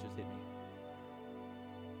 this just hit me.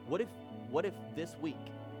 What if this week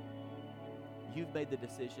you've made the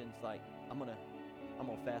decisions like I'm gonna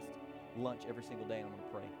fast lunch every single day and I'm gonna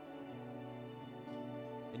pray,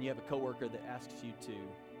 and you have a coworker that asks you to,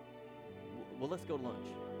 well, let's go to lunch,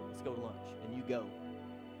 and you go.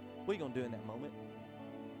 What are you gonna do in that moment?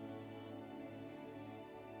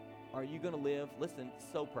 Are you gonna live? Listen,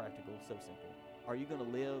 so practical, so simple. Are you gonna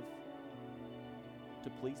live to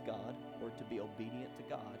please God or to be obedient to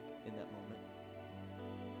God in that moment?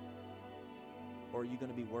 Or are you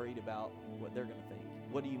going to be worried about what they're going to think?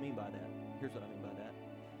 What do you mean by that? Here's what I mean by that.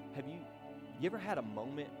 Have you ever had a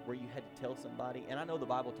moment where you had to tell somebody, and I know the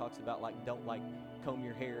Bible talks about like don't like comb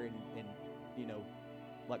your hair and you know,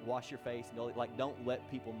 like wash your face and like don't let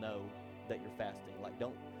people know that you're fasting. Like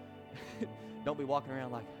don't don't be walking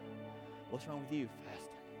around like, what's wrong with you? Fasting.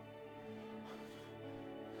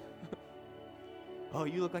 Oh,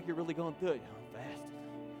 you look like you're really going through it. I'm fasting.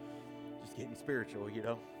 Just getting spiritual, you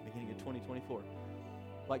know, beginning of 2024.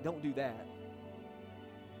 Like, don't do that.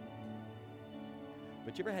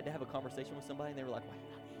 But you ever had to have a conversation with somebody and they were like, why are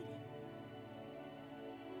you not eating?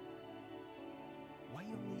 Why are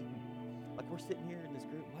you not eating? Like, we're sitting here in this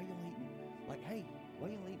group, why are you not eating? Like, hey, why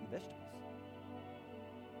are you not eating vegetables?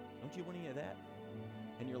 Don't you want any of that?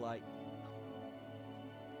 And you're like,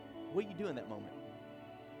 what do you do in that moment?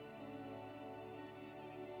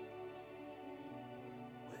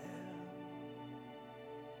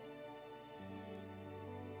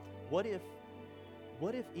 What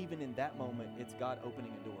if even in that moment it's God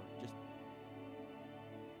opening a door? Just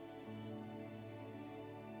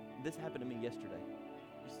this happened to me yesterday.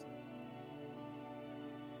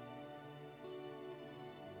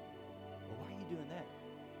 Well, why are you doing that?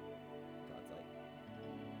 God's like,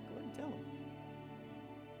 go ahead and tell him.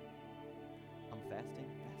 I'm fasting.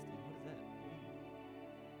 What is that?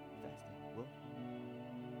 Fasting. Well,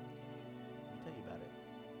 let me tell you about it.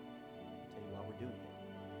 I'll tell you why we're doing it.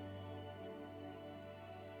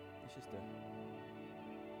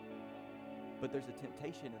 But there's a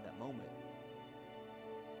temptation in that moment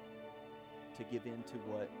to give in to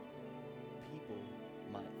what people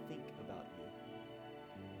might think about you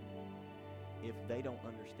if they don't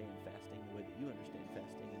understand fasting the way that you understand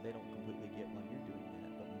fasting, and they don't completely get why you're doing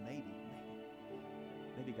that. But maybe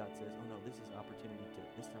God says, oh no, this is an opportunity to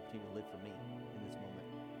live for me in this moment,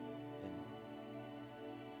 and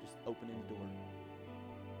just opening the door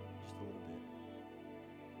just a little bit.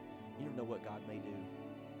 You don't know what God may do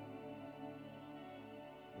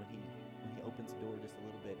just a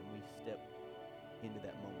little bit and we step into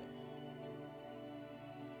that moment.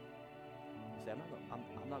 You say,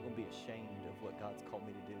 I'm not going to be ashamed of what God's called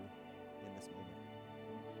me to do in this moment,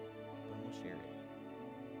 but I'm going to share it.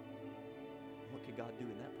 What could God do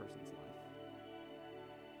in that person's life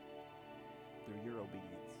through your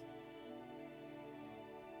obedience?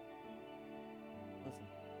 Listen,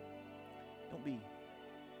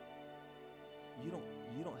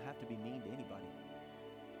 you don't have to be mean to anybody.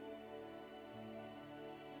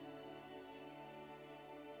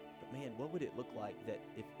 But man, what would it look like that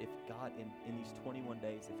if God, in these 21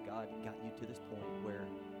 days, if God got you to this point where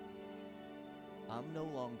I'm no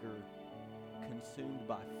longer consumed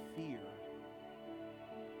by fear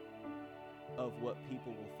of what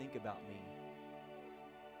people will think about me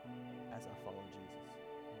as I follow Jesus.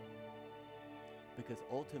 Because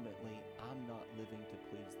ultimately, I'm not living to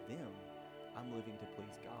please them. I'm living to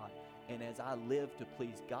please God. And as I live to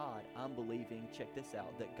please God, I'm believing, check this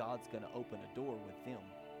out, that God's going to open a door with them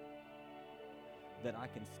that I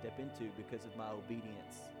can step into because of my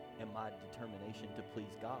obedience and my determination to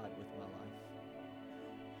please God with my life.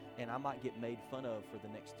 And I might get made fun of for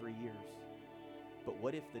the next 3 years. But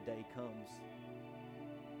what if the day comes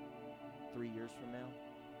 3 years from now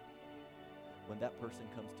when that person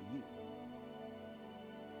comes to you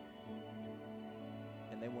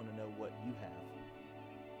and they want to know what you have?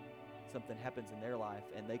 Something happens in their life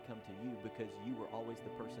and they come to you because you were always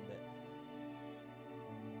the person that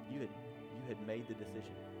you had made the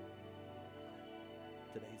decision.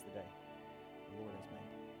 Today's the day the Lord has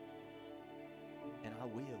made. And I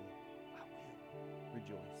will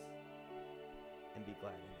rejoice and be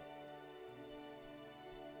glad in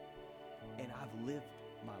it. And I've lived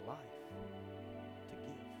my life to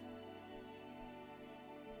give.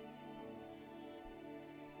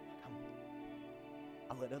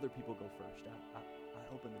 I let other people go first. I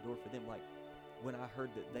opened the door for them. Like when I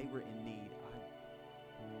heard that they were in need,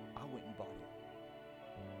 I went and bought it.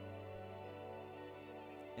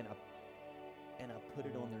 And I put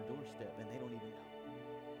it on their doorstep and they don't even know.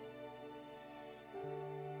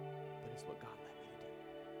 But it's what God led me to do.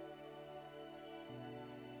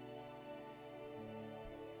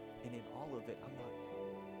 And in all of it,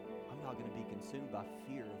 I'm not going to be consumed by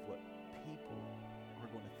fear of what people are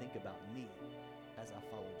going to think about me as I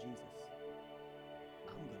follow Jesus.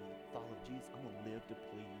 I'm going to follow Jesus. I'm going to live to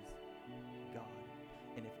please God.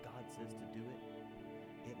 And if God says to do it,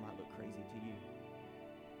 it might look crazy to you.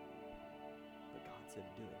 But God said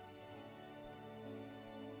to do it.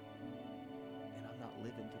 And I'm not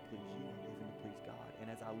living to please you. I'm living to please God.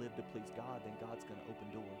 And as I live to please God, then God's going to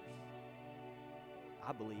open doors.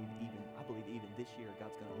 I believe even this year,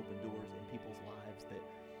 God's going to open doors in people's lives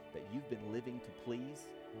that you've been living to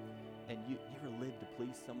please. And you ever lived to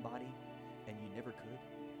please somebody and you never could?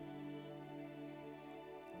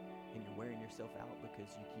 And you're wearing yourself out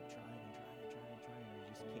because you keep trying and you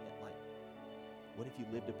just can't. Like, what if you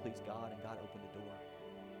lived to please God and God opened a door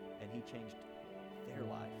and He changed their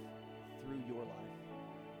life through your life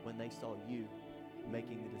when they saw you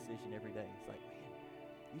making the decision every day? It's like, man,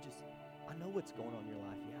 I know what's going on in your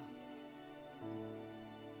life. Yeah,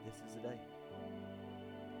 this is the day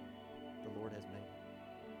the Lord has made,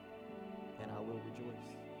 and I will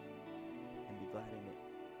rejoice and be glad in it.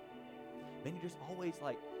 Man, you're just always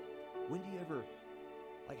like, when do you ever,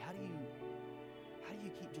 like, how do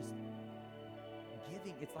you keep just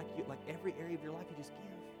giving? It's like every area of your life you just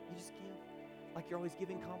give. Like you're always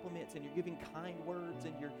giving compliments and you're giving kind words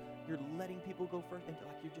and you're letting people go first, and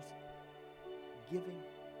like you're just giving.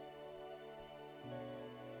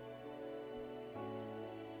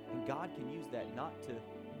 And God can use that not to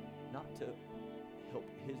help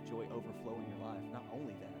His joy overflow in your life. Not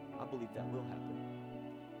only that, I believe that will happen,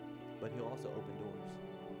 but He'll also open doors.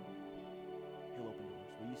 He'll open doors.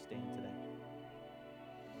 Will you stand today?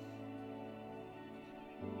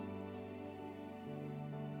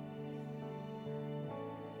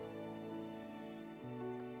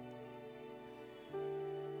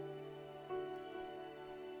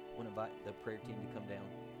 I want to invite the prayer team to come down.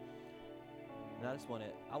 And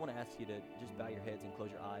I want to ask you to just bow your heads and close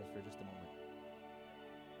your eyes for just a moment.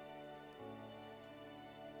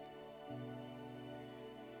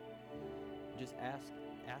 Just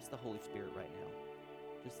ask the Holy Spirit right now.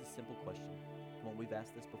 Just a simple question. Come on, we've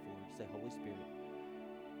asked this before. Just say, Holy Spirit,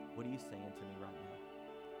 what are you saying to me right now?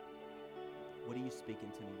 What are you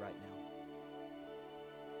speaking to me right now?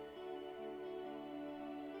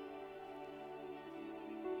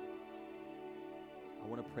 I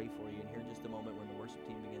want to pray for you. And here in just a moment when the worship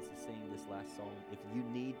team begins to sing this last song, if you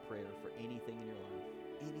need prayer for anything in your life,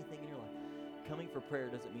 coming for prayer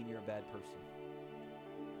doesn't mean you're a bad person.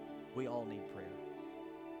 We all need prayer.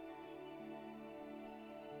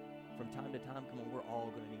 from time to time, come on, we're all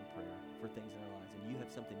going to need prayer for things in our lives. And you have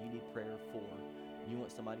something you need prayer for, you want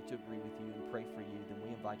somebody to agree with you and pray for you, then we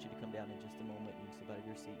invite you to come down in just a moment. You can slip out of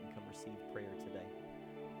your seat and come receive prayer today.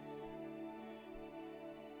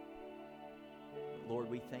 Lord,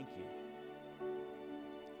 we thank you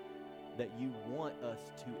that you want us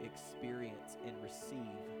to experience and receive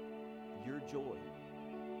your joy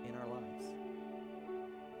in our lives.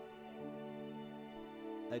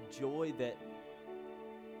 A joy that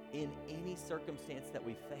in any circumstance that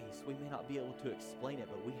we face, we may not be able to explain it,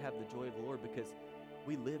 but we have the joy of the Lord because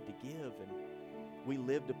we live to give and we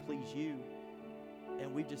live to please you.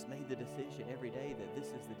 And we've just made the decision every day that this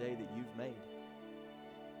is the day that you've made.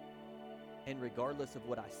 And regardless of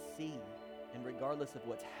what I see, and regardless of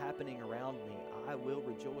what's happening around me, I will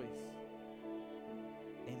rejoice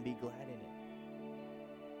and be glad in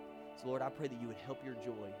it. So Lord, I pray that you would help your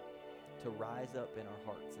joy to rise up in our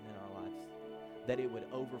hearts and in our lives, that it would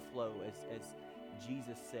overflow, as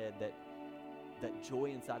Jesus said, that joy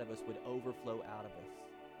inside of us would overflow out of us,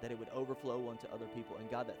 that it would overflow onto other people, and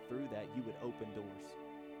God, that through that you would open doors,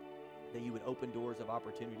 that you would open doors of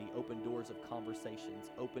opportunity, open doors of conversations,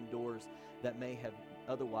 open doors that may have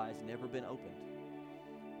otherwise never been opened.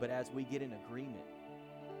 But as we get in agreement,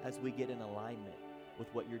 as we get in alignment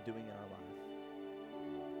with what you're doing in our life,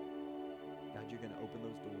 God, you're going to open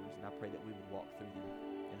those doors, and I pray that we would walk through them.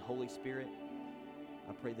 And Holy Spirit,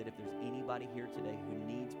 I pray that if there's anybody here today who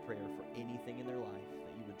needs prayer for anything in their life,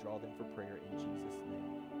 that you would draw them for prayer in Jesus'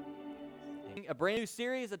 name. A brand new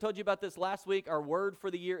series. I told you about this last week. Our word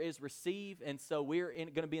for the year is receive, and so we're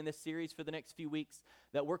going to be in this series for the next few weeks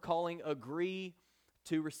that we're calling Agree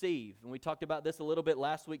to Receive. And we talked about this a little bit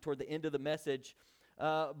last week toward the end of the message.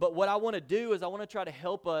 But what I want to do is I want to try to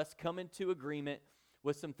help us come into agreement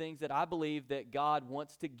with some things that I believe that God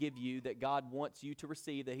wants to give you, that God wants you to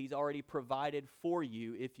receive, that He's already provided for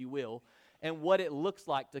you, if you will, and what it looks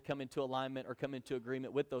like to come into alignment or come into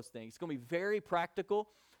agreement with those things. It's going to be very practical,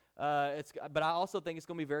 but I also think it's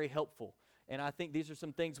going to be very helpful. And I think these are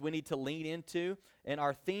some things we need to lean into. And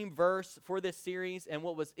our theme verse for this series, and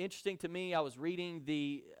what was interesting to me, I was reading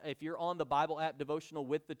if you're on the Bible app devotional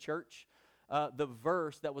with the church, the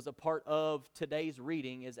verse that was a part of today's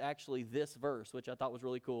reading is actually this verse, which I thought was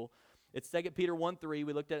really cool. It's 2 Peter 1:3.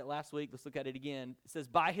 We looked at it last week. Let's look at it again. It says,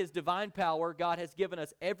 by His divine power, God has given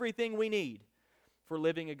us everything we need for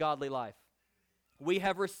living a godly life. We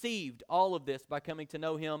have received all of this by coming to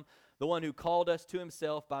know Him, the one who called us to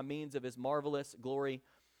Himself by means of His marvelous glory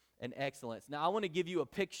and excellence. Now, I want to give you a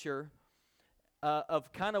picture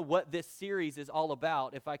of kind of what this series is all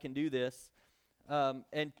about, if I can do this.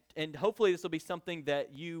 And hopefully this will be something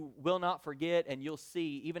that you will not forget, and you'll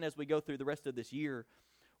see even as we go through the rest of this year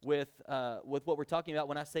with what we're talking about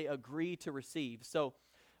when I say agree to receive. So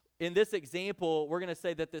in this example, we're going to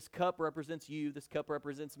say that this cup represents you, this cup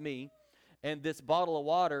represents me, and this bottle of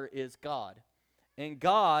water is God. And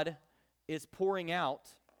God is pouring out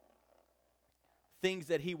things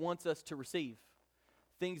that He wants us to receive,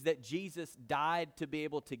 things that Jesus died to be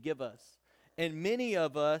able to give us. And many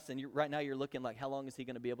of us, and right now you're looking like, how long is he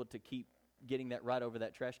going to be able to keep getting that right over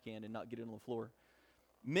that trash can and not get it on the floor?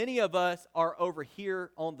 Many of us are over here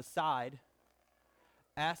on the side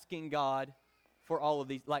asking God for all of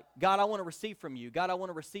these. Like, God, I want to receive from you. God, I want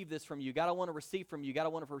to receive this from you. God, I want to receive from you. God, I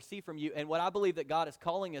want to receive from you. And what I believe that God is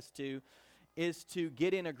calling us to is to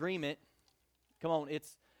get in agreement. Come on,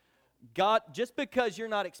 it's God. Just because you're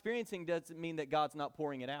not experiencing doesn't mean that God's not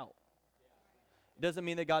pouring it out. Doesn't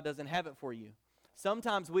mean that God doesn't have it for you.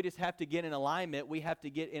 Sometimes we just have to get in alignment. We have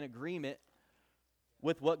to get in agreement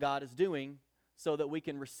with what God is doing so that we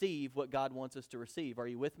can receive what God wants us to receive. Are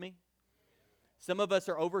you with me? Some of us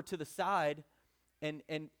are over to the side and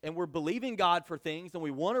we're believing God for things and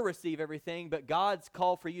we want to receive everything, but God's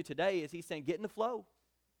call for you today is He's saying, get in the flow.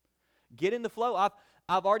 Get in the flow.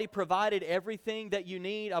 I've already provided everything that you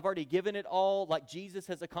need. I've already given it all, like Jesus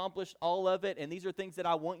has accomplished all of it, and these are things that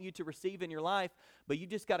I want you to receive in your life, but you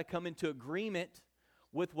just got to come into agreement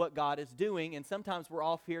with what God is doing. And sometimes we're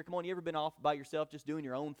off here. Come on, you ever been off by yourself just doing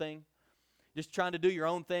your own thing? Just trying to do your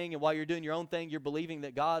own thing, and while you're doing your own thing, you're believing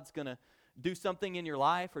that God's going to do something in your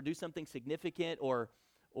life or do something significant or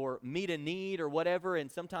meet a need or whatever,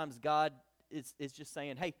 and sometimes God is just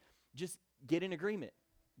saying, hey, just get in agreement.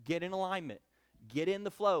 Get in alignment. Get in the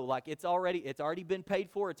flow. Like it's already been paid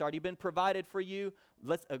for. It's already been provided for you.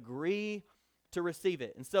 Let's agree to receive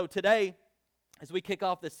it. And so today, as we kick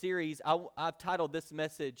off this series, I've titled this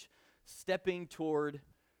message, Stepping Toward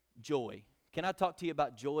Joy. Can I talk to you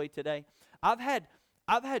about joy today? I've had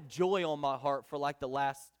joy on my heart for like the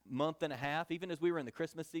last month and a half. Even as we were in the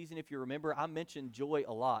Christmas season, if you remember, I mentioned joy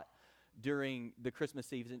a lot. during the Christmas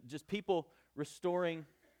season. Just people restoring.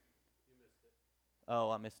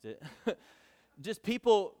 Oh, I missed it. Just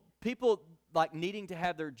people like needing to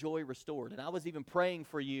have their joy restored. And I was even praying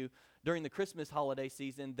for you during the Christmas holiday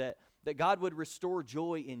season that God would restore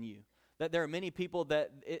joy in you. That there are many people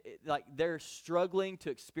that like they're struggling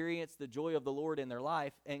to experience the joy of the Lord in their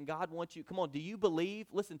life, and God wants you. Come on, do you believe?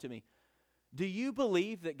 Listen to me. Do you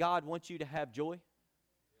believe that God wants you to have joy?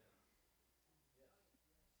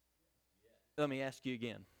 Let me ask you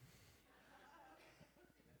again.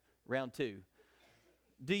 Round 2.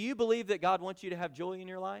 Do you believe that God wants you to have joy in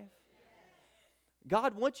your life?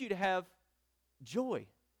 God wants you to have joy.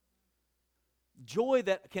 Joy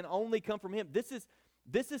that can only come from Him. This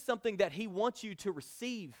is something that He wants you to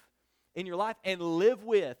receive in your life and live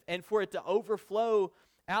with, and for it to overflow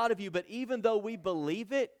out of you. But even though we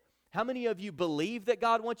believe it, how many of you believe that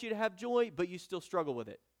God wants you to have joy, but you still struggle with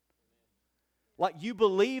it? Like you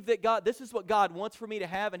believe that God, this is what God wants for me to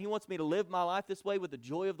have, and He wants me to live my life this way with the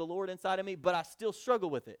joy of the Lord inside of me, but I still struggle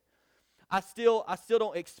with it. I still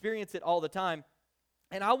don't experience it all the time.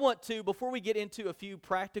 And I want to, before we get into a few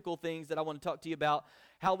practical things that I want to talk to you about,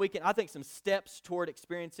 how we can, I think, some steps toward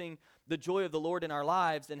experiencing the joy of the Lord in our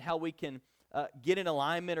lives and how we can get in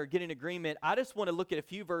alignment or get in agreement. I just want to look at a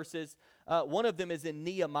few verses. One of them is in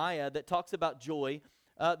Nehemiah that talks about joy.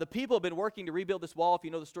 The people have been working to rebuild this wall, if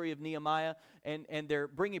you know the story of Nehemiah, and they're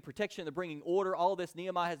bringing protection, they're bringing order, all this.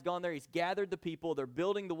 Nehemiah has gone there, he's gathered the people, they're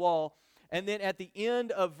building the wall. And then at the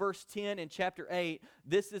end of verse 10 in chapter 8,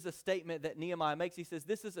 this is a statement that Nehemiah makes. He says,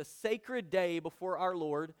 "This is a sacred day before our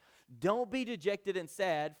Lord. Don't be dejected and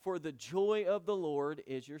sad, for the joy of the Lord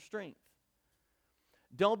is your strength."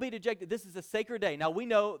 Don't be dejected. This is a sacred day. Now we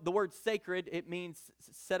know the word sacred, it means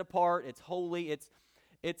set apart, it's holy,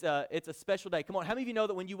 it's a special day. Come on, how many of you know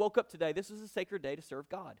that when you woke up today, this is a sacred day to serve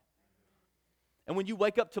God? And when you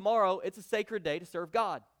wake up tomorrow, it's a sacred day to serve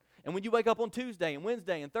God. And when you wake up on Tuesday and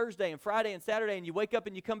Wednesday and Thursday and Friday and Saturday and you wake up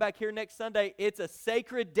and you come back here next Sunday, it's a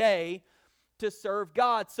sacred day to serve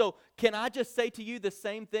God. So can I just say to you the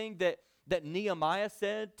same thing that Nehemiah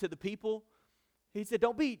said to the people? He said,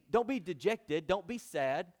 don't be dejected, don't be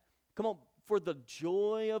sad. Come on, for the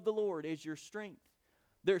joy of the Lord is your strength.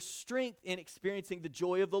 There's strength in experiencing the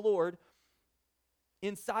joy of the Lord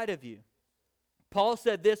inside of you. Paul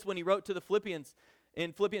said this when he wrote to the Philippians.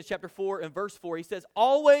 In Philippians chapter 4 and verse 4, he says,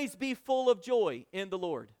 "Always be full of joy in the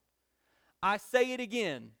Lord. I say it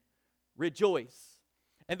again, rejoice."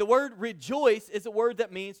 And the word rejoice is a word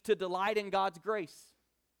that means to delight in God's grace.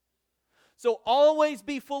 So always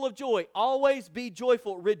be full of joy. Always be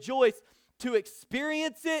joyful. Rejoice, to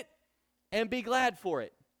experience it and be glad for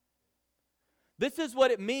it. This is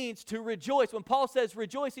what it means to rejoice. When Paul says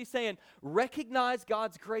rejoice, he's saying recognize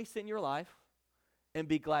God's grace in your life and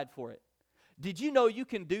be glad for it. Did you know you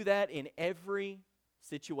can do that in every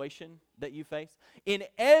situation that you face? In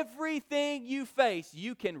everything you face,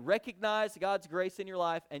 you can recognize God's grace in your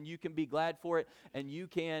life and you can be glad for it and you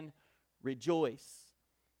can rejoice.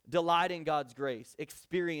 Delight in God's grace.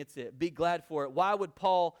 Experience it. Be glad for it. Why would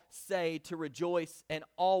Paul say to rejoice and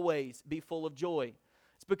always be full of joy?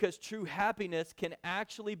 It's because true happiness can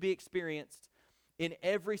actually be experienced in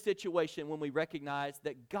every situation when we recognize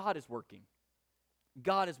that God is working.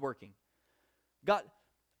 God is working. God,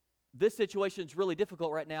 this situation is really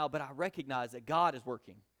difficult right now, but I recognize that God is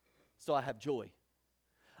working, so I have joy.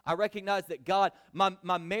 I recognize that God,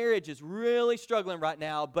 my marriage is really struggling right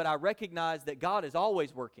now, but I recognize that God is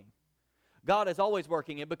always working. God is always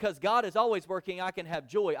working, and because God is always working, I can have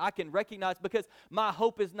joy. I can recognize because my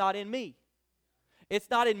hope is not in me. It's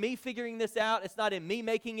not in me figuring this out. It's not in me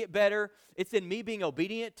making it better. It's in me being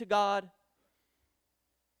obedient to God.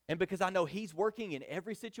 And because I know He's working in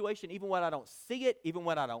every situation, even when I don't see it, even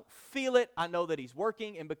when I don't feel it, I know that He's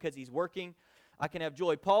working, and because He's working, I can have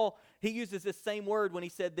joy. Paul, he uses this same word when he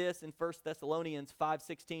said this in 1 Thessalonians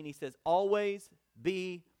 5:16. He says, always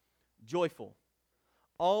be joyful.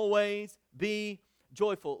 Always be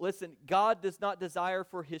joyful. Listen, God does not desire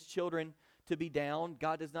for His children to be down.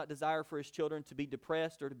 God does not desire for His children to be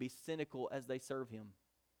depressed or to be cynical as they serve Him.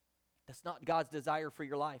 That's not God's desire for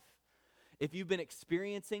your life. If you've been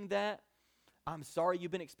experiencing that, I'm sorry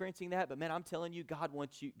you've been experiencing that, but man, I'm telling you, God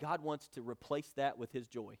wants to replace that with His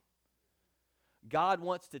joy. God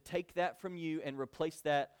wants to take that from you and replace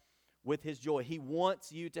that with His joy. He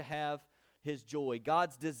wants you to have His joy.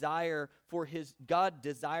 God desires for His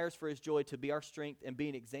joy to be our strength and be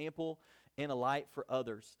an example and a light for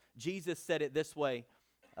others. Jesus said it this way.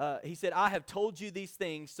 He said, "I have told you these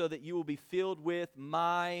things so that you will be filled with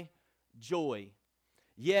my joy.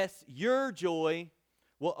 Yes, your joy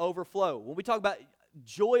will overflow." When we talk about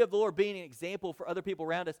joy of the Lord being an example for other people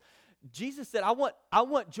around us, Jesus said, I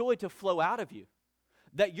want joy to flow out of you,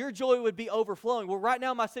 that your joy would be overflowing. Well, right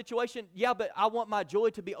now, my situation, yeah, but I want my joy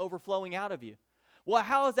to be overflowing out of you. Well,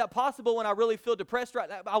 how is that possible when I really feel depressed right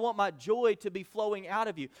now? I want my joy to be flowing out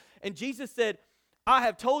of you. And Jesus said, I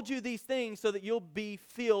have told you these things so that you'll be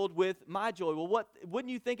filled with my joy. Well,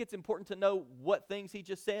 wouldn't you think it's important to know what things he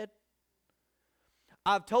just said?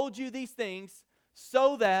 I've told you these things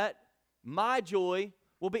so that my joy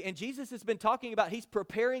will be. And Jesus has been talking about, he's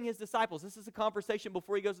preparing his disciples. This is a conversation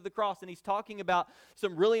before he goes to the cross, and he's talking about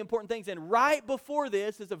some really important things. And right before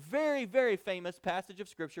this is a very, very famous passage of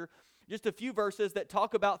Scripture, just a few verses that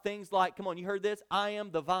talk about things like, come on, you heard this? I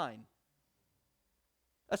am the vine.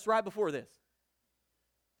 That's right before this.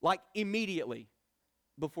 Like immediately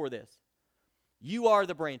before this. You are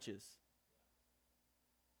the branches.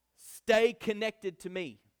 Stay connected to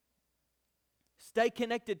me. Stay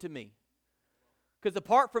connected to me. Because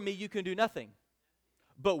apart from me, you can do nothing.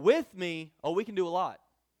 But with me, we can do a lot.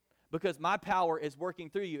 Because my power is working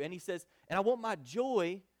through you. And he says, and I want my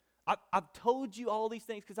joy, I've told you all these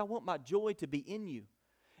things because I want my joy to be in you.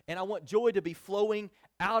 And I want joy to be flowing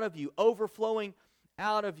out of you, overflowing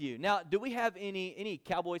out of you. Now, do we have any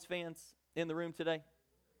Cowboys fans in the room today?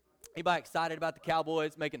 Anybody excited about the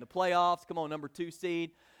Cowboys making the playoffs? Come on, number 2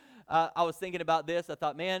 seed. I was thinking about this. I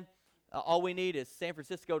thought, man, all we need is San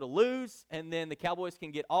Francisco to lose, and then the Cowboys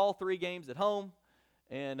can get all 3 games at home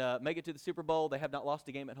and make it to the Super Bowl. They have not lost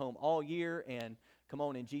a game at home all year, and come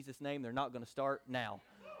on, in Jesus' name, they're not going to start now.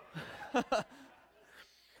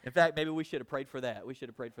 In fact, maybe we should have prayed for that. We should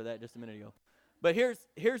have prayed for that just a minute ago. But here's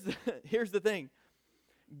the thing.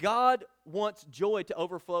 God wants joy to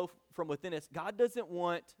overflow from within us. God doesn't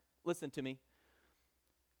want, listen to me,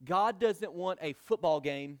 God doesn't want a football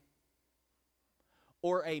game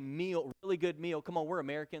or a meal, really good meal. Come on, we're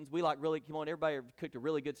Americans. We like really, come on, everybody cooked a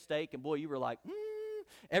really good steak, and boy, you were like,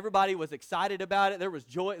 Everybody was excited about it. There was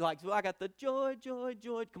joy, like, so I got the joy, joy,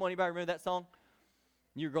 joy. Come on, anybody remember that song?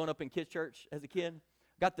 You were growing up in kids' church as a kid?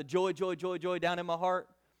 Got the joy, joy, joy, joy down in my heart.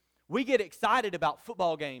 We get excited about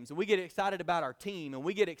football games, and we get excited about our team, and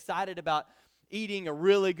we get excited about eating a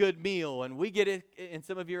really good meal, and we get it, and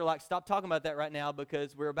some of you are like, stop talking about that right now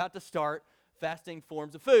because we're about to start fasting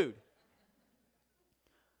forms of food.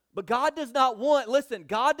 But God does not want, listen,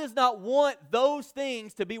 God does not want those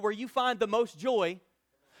things to be where you find the most joy,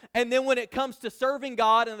 and then when it comes to serving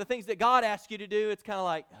God and the things that God asks you to do, it's kind of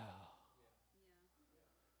like,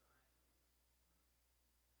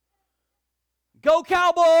 Go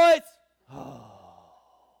Cowboys!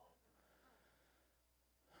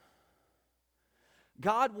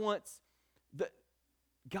 God wants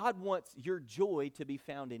your joy to be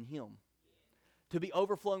found in Him, to be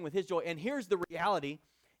overflowing with His joy. And here's the reality.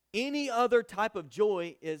 Any other type of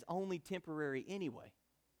joy is only temporary anyway.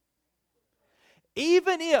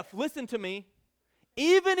 Even if, listen to me,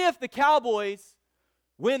 even if the Cowboys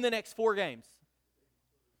win the next 4 games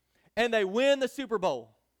and they win the Super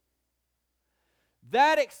Bowl,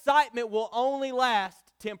 that excitement will only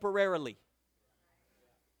last temporarily.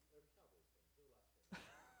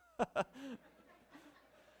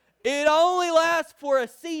 It only lasts for a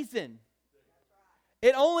season.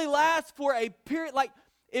 It only lasts for a period. Like,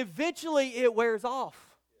 eventually it wears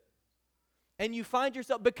off. And you find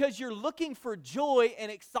yourself, because you're looking for joy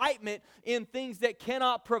and excitement in things that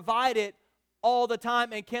cannot provide it all the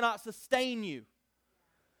time and cannot sustain you.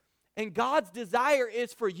 And God's desire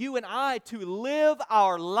is for you and I to live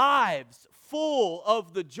our lives full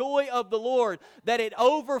of the joy of the Lord, that it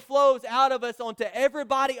overflows out of us onto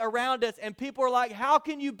everybody around us. And people are like, how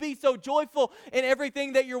can you be so joyful in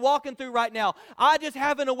everything that you're walking through right now? I just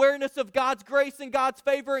have an awareness of God's grace and God's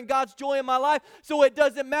favor and God's joy in my life, so it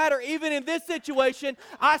doesn't matter. Even in this situation,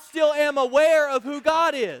 I still am aware of who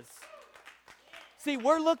God is. See,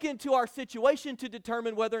 we're looking to our situation to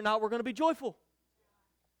determine whether or not we're going to be joyful.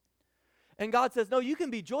 And God says, no, you can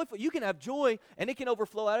be joyful. You can have joy, and it can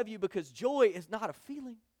overflow out of you, because joy is not a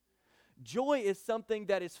feeling. Joy is something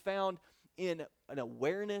that is found in an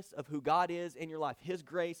awareness of who God is in your life, His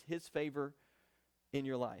grace, His favor in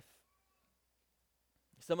your life.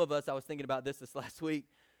 Some of us, I was thinking about this last week,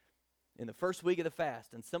 in the first week of the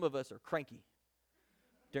fast, and some of us are cranky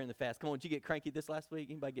during the fast. Come on, did you get cranky this last week?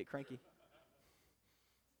 Anybody get cranky?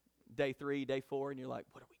 Day 3, day 4, and you're like,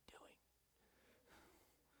 what are we doing?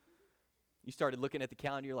 You started looking at the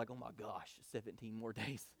calendar, you're like, oh my gosh, 17 more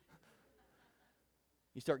days.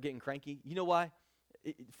 You start getting cranky. You know why?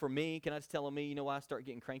 For me, can I just tell me, you know why I start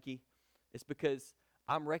getting cranky? It's because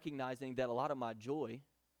I'm recognizing that a lot of my joy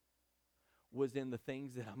was in the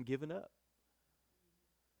things that I'm giving up.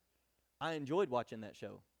 I enjoyed watching that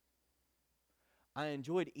show. I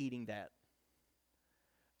enjoyed eating that.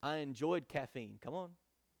 I enjoyed caffeine. Come on.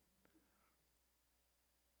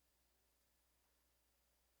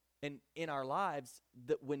 And in our lives,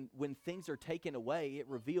 that when things are taken away, it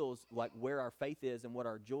reveals like where our faith is and what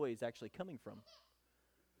our joy is actually coming from.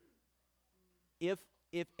 If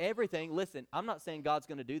everything, listen, I'm not saying God's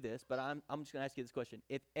going to do this, but I'm just going to ask you this question.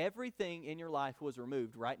 If everything in your life was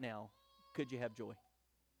removed right now, could you have joy?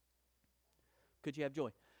 Could you have joy?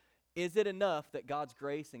 Is it enough that God's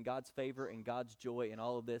grace and God's favor and God's joy and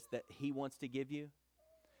all of this that He wants to give you?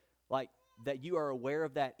 Like, that you are aware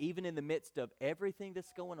of that even in the midst of everything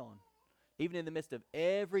that's going on, even in the midst of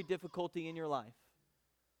every difficulty in your life,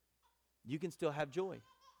 you can still have joy.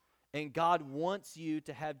 And God wants you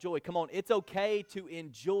to have joy. Come on, it's okay to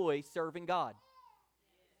enjoy serving God.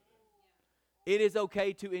 It is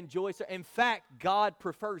okay to enjoy. In fact, God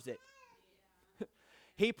prefers it.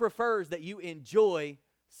 He prefers that you enjoy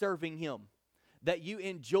serving Him, that you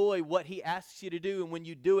enjoy what He asks you to do. And when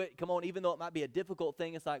you do it, come on, even though it might be a difficult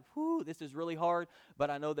thing, it's like, whew, this is really hard. But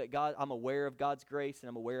I know that I'm aware of God's grace and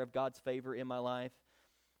I'm aware of God's favor in my life.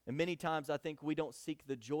 And many times I think we don't seek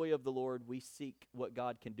the joy of the Lord, we seek what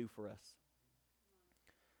God can do for us.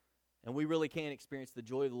 And we really can experience the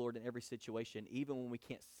joy of the Lord in every situation, even when we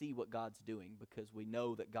can't see what God's doing, because we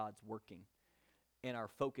know that God's working. And our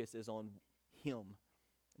focus is on Him,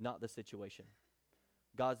 not the situation.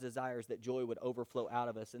 God's desire is that joy would overflow out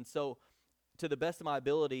of us. And so, to the best of my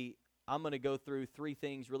ability, I'm going to go through 3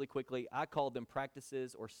 things really quickly. I call them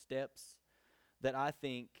practices or steps that I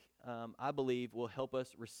think, I believe will help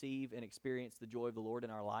us receive and experience the joy of the Lord in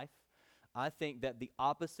our life. I think that the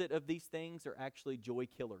opposite of these things are actually joy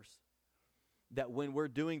killers. That when we're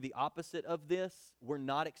doing the opposite of this, we're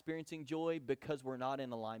not experiencing joy because we're not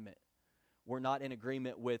in alignment. We're not in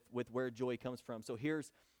agreement with where joy comes from. So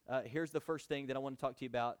here's the first thing that I want to talk to you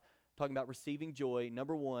about, talking about receiving joy.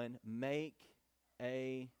 Number 1, make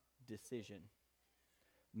a decision.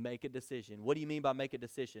 Make a decision. What do you mean by make a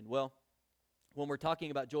decision? Well, when we're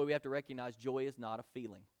talking about joy, we have to recognize joy is not a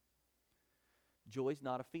feeling. Joy is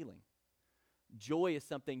not a feeling. Joy is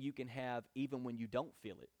something you can have even when you don't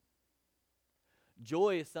feel it.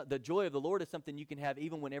 The joy of the Lord is something you can have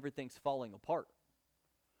even when everything's falling apart,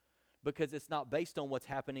 because it's not based on what's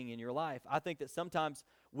happening in your life. I think that sometimes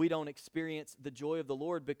we don't experience the joy of the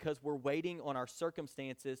Lord because we're waiting on our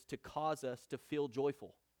circumstances to cause us to feel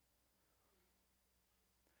joyful.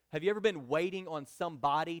 Have you ever been waiting on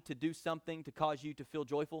somebody to do something to cause you to feel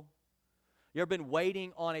joyful? You ever been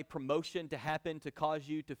waiting on a promotion to happen to cause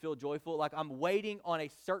you to feel joyful? Like, I'm waiting on a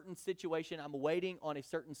certain situation. I'm waiting on a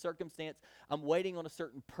certain circumstance. I'm waiting on a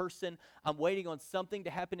certain person. I'm waiting on something to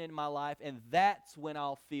happen in my life, and that's when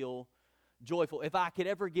I'll feel joyful. If I could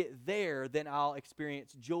ever get there, then I'll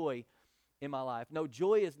experience joy in my life. No,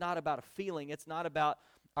 joy is not about a feeling. It's not about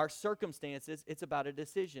our circumstances. It's about a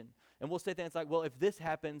decision. And we'll say things like, well, if this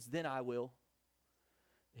happens, then I will.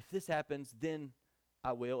 If this happens, then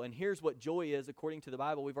I will. And here's what joy is according to the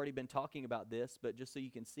Bible. We've already been talking about this, but just so you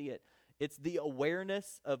can see it. It's the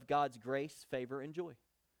awareness of God's grace, favor, and joy.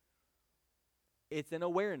 It's an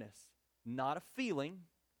awareness, not a feeling,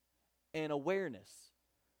 an awareness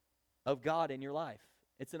of God in your life.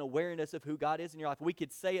 It's an awareness of who God is in your life. We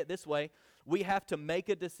could say it this way. We have to make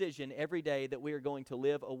a decision every day that we are going to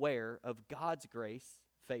live aware of God's grace,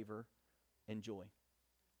 favor, and joy.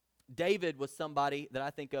 David was somebody that I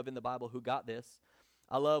think of in the Bible who got this.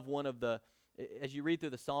 I love as you read through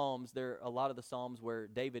the Psalms, there are a lot of the Psalms where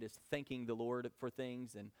David is thanking the Lord for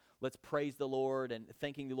things, and let's praise the Lord and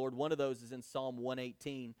thanking the Lord. One of those is in Psalm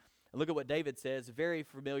 118. And look at what David says, very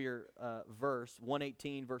familiar verse,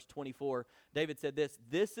 118, verse 24. David said this,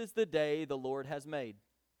 "This is the day the Lord has made.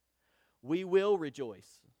 We will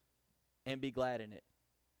rejoice and be glad in it."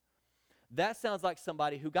 That sounds like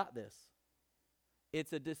somebody who got this.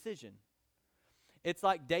 It's a decision. It's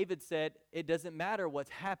like David said, it doesn't matter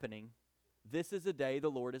what's happening. This is a day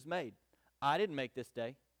the Lord has made. I didn't make this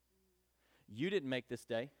day. You didn't make this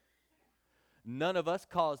day. None of us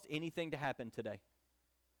caused anything to happen today.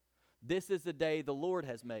 This is the day the Lord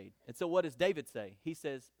has made. And so what does David say? He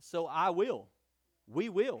says, so we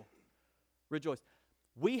will rejoice.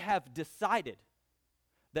 We have decided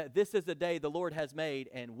that this is the day the Lord has made,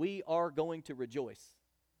 and we are going to rejoice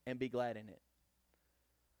and be glad in it.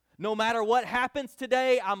 No matter what happens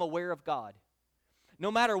today, I'm aware of God.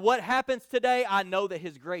 No matter what happens today, I know that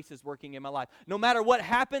His grace is working in my life. No matter what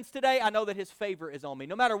happens today, I know that His favor is on me.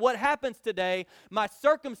 No matter what happens today, my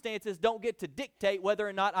circumstances don't get to dictate whether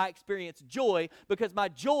or not I experience joy, because my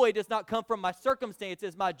joy does not come from my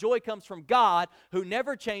circumstances. My joy comes from God, who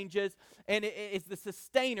never changes and is the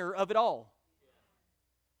sustainer of it all.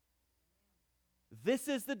 This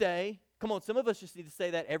is the day Come on, some of us just need to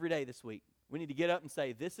say that every day this week. We need to get up and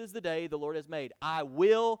say, this is the day the Lord has made. I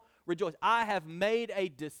will rejoice. I have made a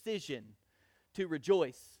decision to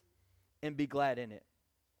rejoice and be glad in it.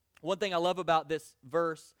 One thing I love about this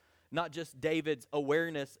verse, not just David's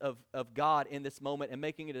awareness of God in this moment and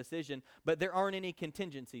making a decision, but there aren't any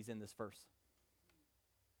contingencies in this verse.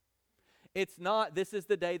 It's not, this is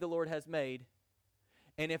the day the Lord has made,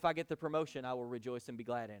 and if I get the promotion, I will rejoice and be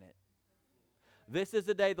glad in it. This is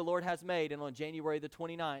the day the Lord has made, and on January the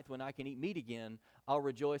 29th, when I can eat meat again, I'll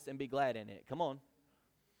rejoice and be glad in it. Come on.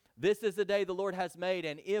 This is the day the Lord has made,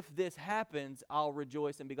 and if this happens, I'll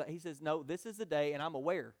rejoice and be glad. He says, no, this is the day, and I'm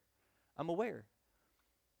aware. I'm aware.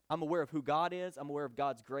 I'm aware of who God is. I'm aware of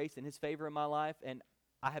God's grace and His favor in my life, and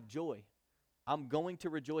I have joy. I'm going to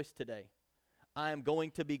rejoice today. I am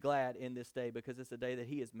going to be glad in this day because it's a day that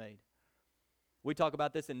He has made. We talk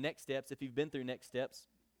about this in Next Steps. If you've been through Next Steps,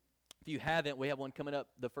 if you haven't, we have one coming up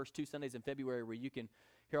the first 2 Sundays in February where you can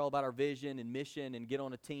hear all about our vision and mission and get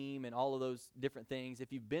on a team and all of those different things.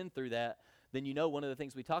 If you've been through that, then you know one of the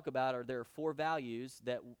things we talk about are there are 4 values,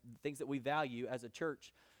 things that we value as a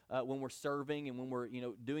church when we're serving and when we're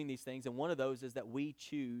doing these things. And one of those is that we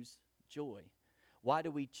choose joy. Why do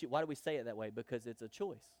we say it that way? Because it's a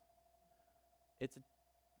choice. It's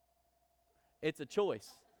a choice.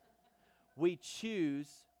 We choose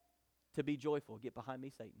to be joyful. Get behind me,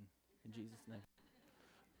 Satan, in Jesus' name.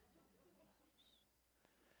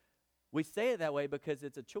 We say it that way because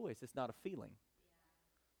it's a choice. It's not a feeling.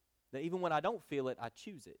 That even when I don't feel it, I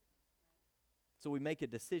choose it. So we make a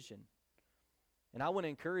decision. And I want to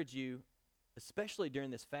encourage you, especially during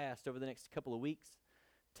this fast over the next couple of weeks,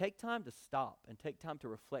 take time to stop and take time to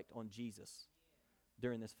reflect on Jesus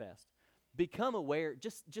during this fast. Become aware.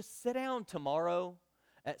 Just sit down tomorrow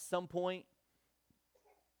at some point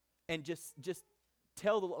and just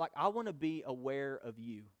tell the Lord, I want to be aware of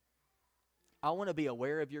you. I want to be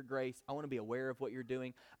aware of your grace. I want to be aware of what you're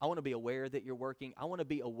doing. I want to be aware that you're working. I want to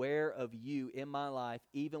be aware of you in my life,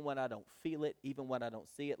 even when I don't feel it, even when I don't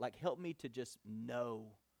see it. Help me to just know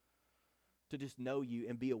you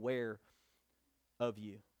and be aware of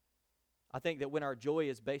you. I think that when our joy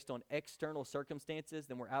is based on external circumstances,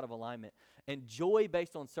 then we're out of alignment. And joy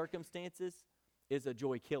based on circumstances is a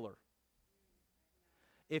joy killer.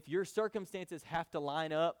 If your circumstances have to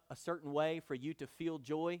line up a certain way for you to feel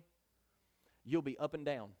joy, you'll be up and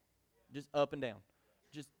down. Just up and down.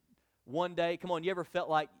 Just one day, come on, you ever felt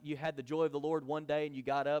like you had the joy of the Lord one day and you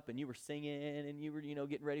got up and you were singing and you were,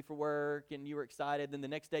 getting ready for work and you were excited. Then the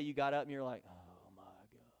next day you got up and you're like, oh my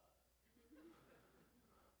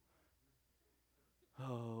God.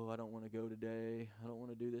 Oh, I don't want to go today. I don't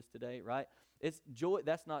want to do this today, right? It's joy.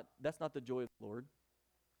 That's not the joy of the Lord.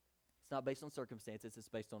 It's not based on circumstances. It's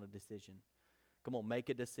based on a decision. Come on, make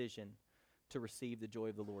a decision to receive the joy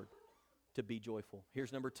of the Lord, to be joyful.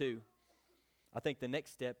 Here's number 2. I think the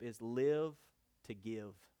next step is live to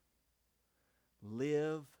give.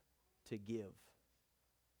 Live to give.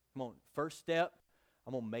 Come on, first step,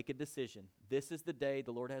 I'm going to make a decision. This is the day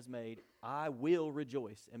the Lord has made. I will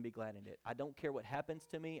rejoice and be glad in it. I don't care what happens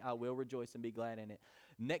to me. I will rejoice and be glad in it.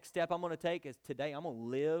 Next step I'm going to take is today I'm going to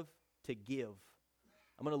live to give.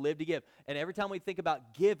 I'm going to live to give. And every time we think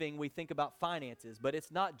about giving, we think about finances. But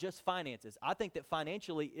it's not just finances. I think that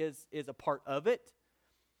financially is a part of it.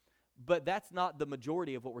 But that's not the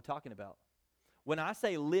majority of what we're talking about. When I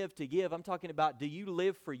say live to give, I'm talking about, do you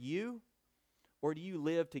live for you or do you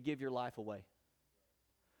live to give your life away?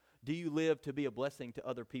 Do you live to be a blessing to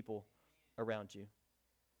other people around you?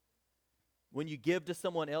 When you give to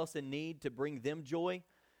someone else in need to bring them joy,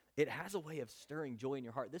 it has a way of stirring joy in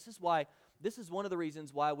your heart. This is one of the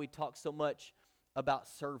reasons why we talk so much about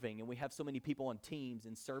serving and we have so many people on teams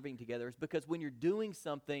and serving together, is because when you're doing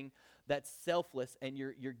something that's selfless and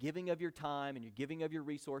you're giving of your time and you're giving of your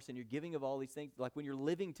resource and you're giving of all these things, like when you're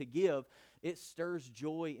living to give, it stirs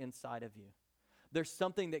joy inside of you. There's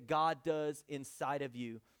something that God does inside of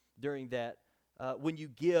you during that. When you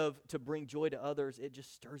give to bring joy to others, it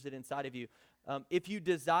just stirs it inside of you. If you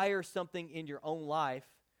desire something in your own life,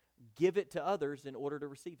 give it to others in order to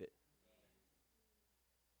receive it.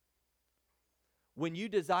 When you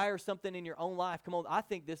desire something in your own life, come on, I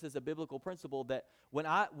think this is a biblical principle that when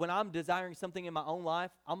I'm desiring something in my own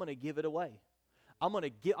life, I'm going to give it away. I'm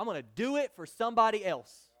going to do it for somebody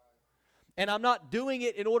else. And I'm not doing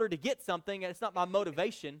it in order to get something, and it's not my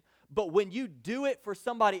motivation, but when you do it for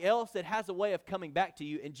somebody else, it has a way of coming back to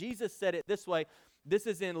you. And Jesus said it this way. This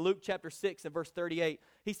is in Luke chapter 6 and verse 38.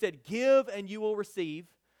 He said, "Give and you will receive.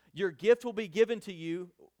 Your gift will be given to you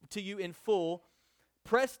in full,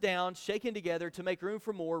 pressed down, shaken together to make room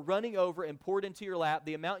for more, running over and poured into your lap.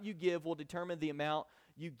 The amount you give will determine the amount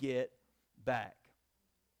you get back.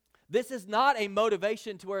 This is not a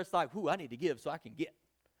motivation to where it's like, I need to give so I can get.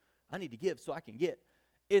 I need to give so I can get.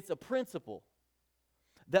 It's a principle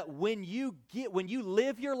that when you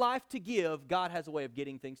live your life to give, God has a way of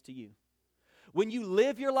getting things to you. When you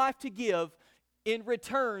live your life to give, in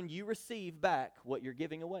return, you receive back what you're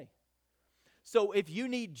giving away. So if you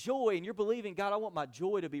need joy and you're believing, God, I want my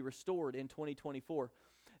joy to be restored in 2024,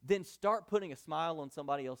 then start putting a smile on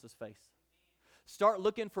somebody else's face. Start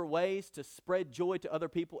looking for ways to spread joy to other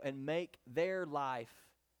people and make their life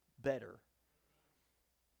better.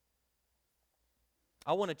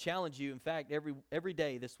 I want to challenge you, in fact, every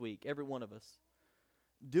day this week, every one of us,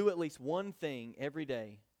 do at least one thing every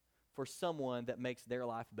day for someone that makes their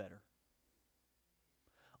life better.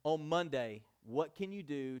 On Monday, what can you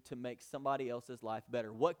do to make somebody else's life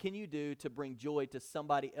better? What can you do to bring joy to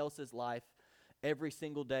somebody else's life every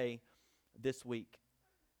single day this week?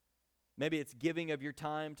 Maybe it's giving of your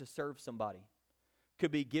time to serve somebody.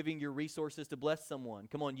 Could be giving your resources to bless someone.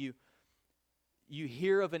 Come on, you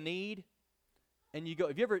hear of a need and you go,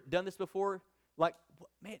 have you ever done this before? Like,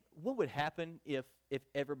 man, what would happen if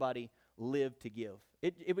everybody lived to give?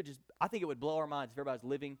 It would just, I think it would blow our minds if everybody's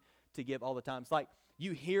living to give all the time. It's like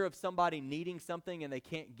you hear of somebody needing something and they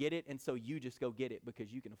can't get it, and so you just go get it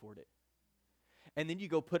because you can afford it. And then you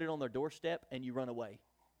go put it on their doorstep and you run away.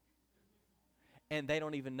 And they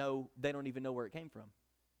don't even know where it came from.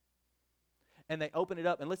 And they open it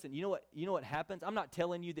up, and listen, you know what happens? I'm not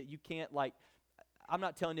telling you that you can't walk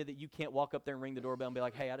up there and ring the doorbell and be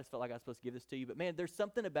like, hey, I just felt like I was supposed to give this to you. But man, there's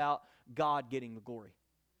something about God getting the glory.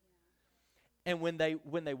 And when they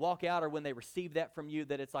walk out or when they receive that from you,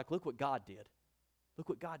 that it's like, look what God did. Look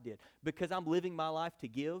what God did. Because I'm living my life to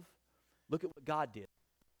give, look at what God did.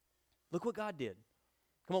 Look what God did.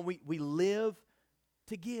 Come on, we live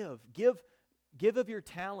to give. Give of your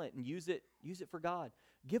talent and use it for God.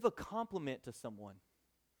 Give a compliment to someone.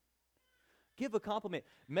 Give a compliment.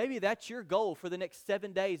 Maybe that's your goal for the next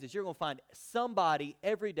 7 days, is you're going to find somebody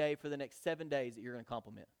every day for the next 7 days that you're going to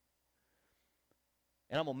compliment.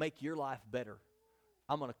 And I'm going to make your life better.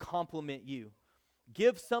 I'm going to compliment you.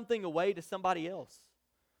 Give something away to somebody else.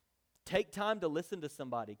 Take time to listen to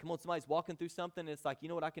somebody. Come on, somebody's walking through something, and it's like, you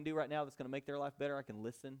know what I can do right now that's going to make their life better? I can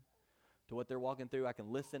listen to what they're walking through. I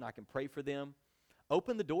can listen. I can pray for them.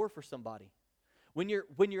 Open the door for somebody. When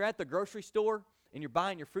you're at the grocery store and you're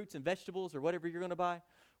buying your fruits and vegetables or whatever you're going to buy,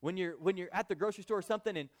 when you're at the grocery store or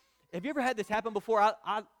something, and have you ever had this happen before?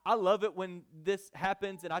 I love it when this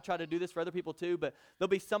happens, and I try to do this for other people too, but there'll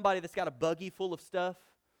be somebody that's got a buggy full of stuff,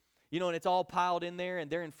 and it's all piled in there, and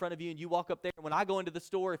they're in front of you, and you walk up there. When I go into the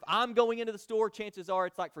store, if I'm going into the store, chances are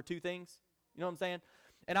it's like for two things. You know what I'm saying?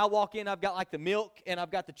 And I walk in, I've got like the milk, and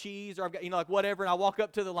I've got the cheese, or I've got, like whatever, and I walk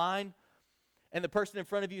up to the line, and the person in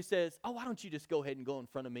front of you says, oh, why don't you just go ahead and go in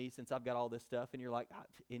front of me since I've got all this stuff? And you're like,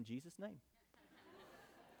 in Jesus' name.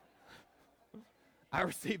 I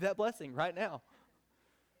receive that blessing right now.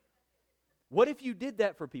 What if you did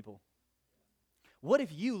that for people? What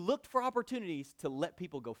if you looked for opportunities to let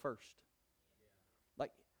people go first?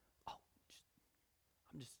 Like,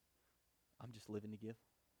 I'm just living to give.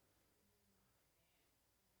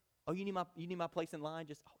 Oh, you need my place in line?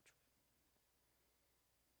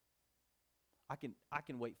 I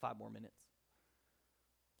can wait 5 more minutes.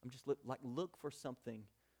 I'm just look for something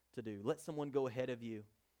to do. Let someone go ahead of you.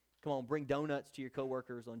 Come on, bring donuts to your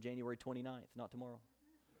coworkers on January 29th, not tomorrow.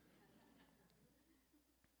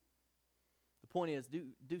 The point is,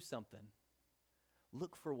 do something.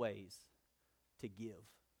 Look for ways to give.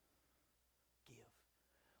 Give.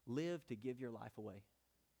 Live to give your life away.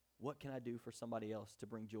 What can I do for somebody else to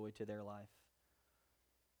bring joy to their life?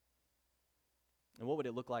 And what would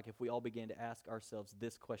it look like if we all began to ask ourselves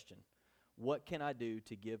this question? What can I do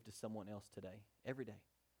to give to someone else today? Every day.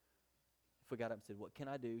 If we got up and said, what can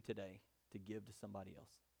I do today to give to somebody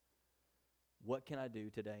else? What can I do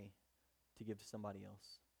today to give to somebody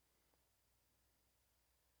else?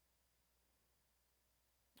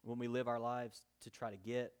 When we live our lives to try to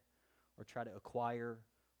get or try to acquire or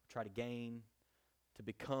try to gain, to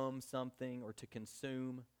become something or to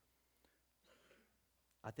consume,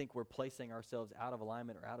 I think we're placing ourselves out of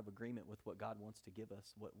alignment or out of agreement with what God wants to give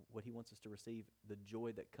us, what He wants us to receive, the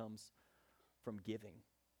joy that comes from giving.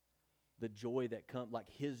 The joy that comes, like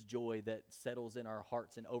His joy that settles in our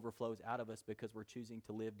hearts and overflows out of us because we're choosing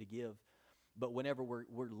to live to give. But whenever we're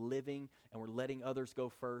living and we're letting others go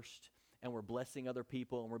first, and we're blessing other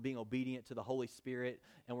people, and we're being obedient to the Holy Spirit,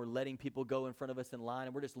 and we're letting people go in front of us in line,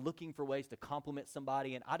 and we're just looking for ways to compliment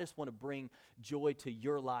somebody, and I just want to bring joy to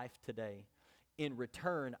your life today. In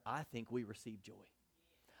return, I think we receive joy.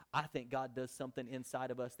 I think God does something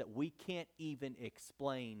inside of us that we can't even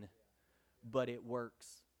explain, but it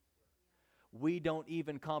works. We don't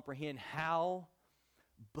even comprehend how,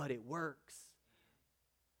 but it works.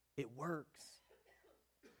 It works.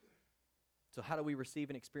 So how do we receive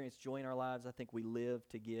and experience joy in our lives? I think we live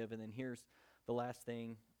to give. And then here's the last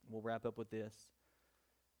thing. We'll wrap up with this.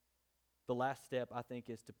 The last step, I think,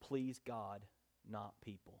 is to please God, not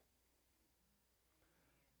people.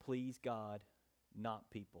 Please God, not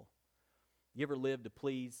people. You ever lived to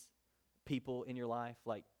please people in your life?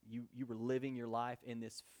 Like you were living your life in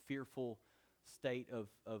this fearful state of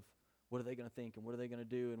what are they going to think, and what are they going to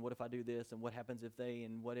do, and what if I do this, and what happens if they,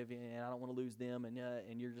 and what if, and I don't want to lose them,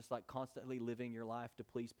 and you're just like constantly living your life to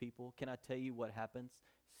please people. Can I tell you what happens?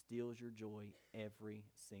 Steals your joy every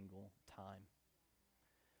single time.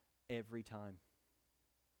 Every time.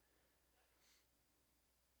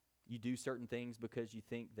 You do certain things because you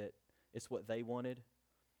think that it's what they wanted.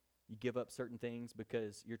 You give up certain things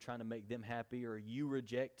because you're trying to make them happy, or you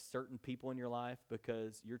reject certain people in your life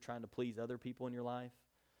because you're trying to please other people in your life.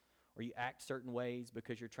 Or you act certain ways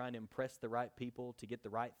because you're trying to impress the right people to get the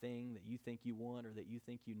right thing that you think you want or that you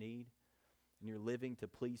think you need. And you're living to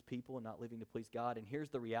please people and not living to please God. And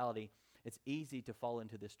here's the reality. It's easy to fall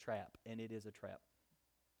into this trap, and it is a trap.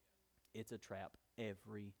 It's a trap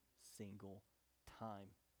every single time.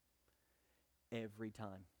 Every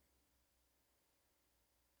time.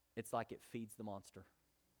 It's like it feeds the monster.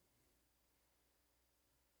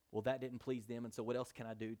 Well, that didn't please them, and so what else can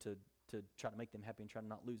I do to try to make them happy and try to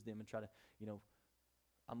not lose them and try to,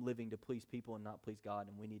 I'm living to please people and not please God,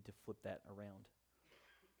 and we need to flip that around.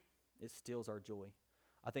 It steals our joy.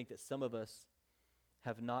 I think that some of us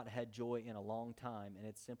have not had joy in a long time, and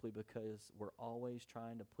it's simply because we're always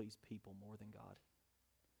trying to please people more than God.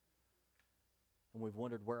 And we've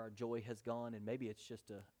wondered where our joy has gone, and maybe it's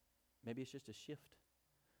just a shift.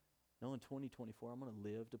 No, in 2024, I'm going to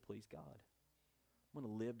live to please God. I'm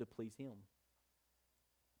going to live to please Him.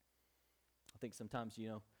 I think sometimes,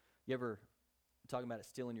 you ever talking about it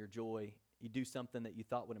stealing your joy, you do something that you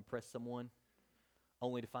thought would impress someone,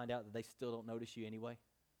 only to find out that they still don't notice you anyway,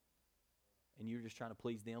 and you're just trying to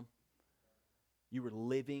please them. You were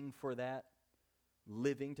living for that,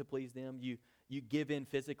 living to please them. You give in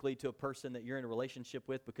physically to a person that you're in a relationship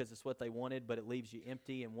with because it's what they wanted, but it leaves you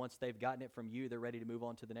empty, and once they've gotten it from you, they're ready to move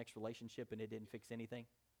on to the next relationship, and it didn't fix anything.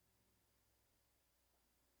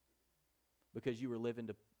 Because you were living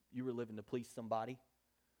to please somebody,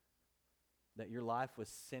 that your life was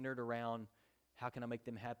centered around how can I make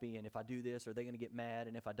them happy, and if I do this, are they going to get mad,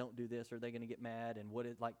 and if I don't do this, are they going to get mad, and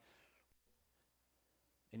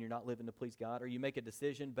and you're not living to please God. Or you make a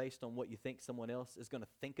decision based on what you think someone else is going to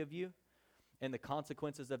think of you, and the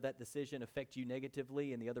consequences of that decision affect you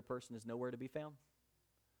negatively, and the other person is nowhere to be found,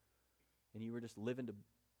 and you were just living.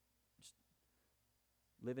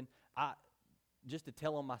 Just to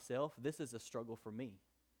tell on myself, this is a struggle for me.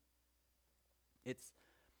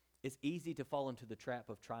 It's easy to fall into the trap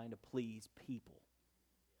of trying to please people,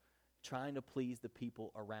 trying to please the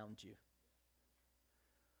people around you.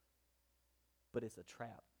 But it's a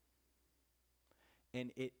trap.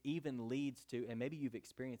 And it even leads to, and maybe you've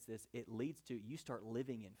experienced this, it leads to you start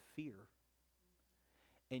living in fear.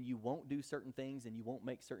 And you won't do certain things, and you won't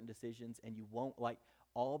make certain decisions, and you won't,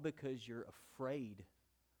 all because you're afraid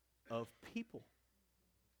of people,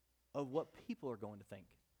 of what people are going to think,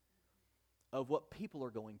 of what people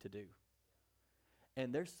are going to do.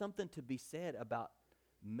 And there's something to be said about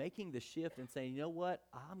making the shift and saying, you know what,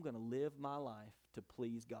 I'm going to live my life to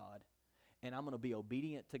please God, and I'm going to be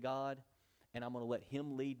obedient to God, and I'm going to let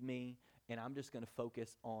Him lead me, and I'm just going to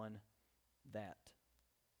focus on that.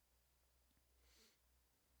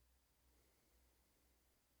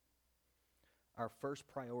 Our first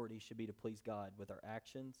priority should be to please God with our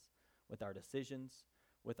actions, with our decisions,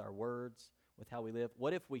 with our words, with how we live.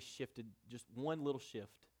 What if we shifted just one little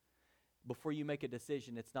shift? Before you make a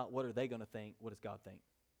decision, it's not what are they going to think, what does God think?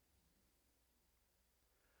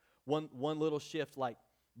 One little shift, like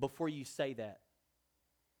before you say that,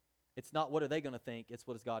 it's not what are they going to think, it's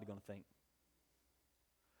what is God going to think.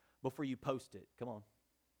 Before you post it, come on.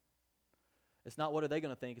 It's not what are they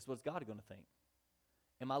going to think, it's what is God going to think.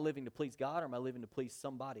 Am I living to please God, or am I living to please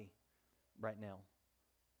somebody right now?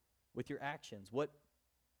 With your actions, what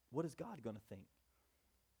is God going to think?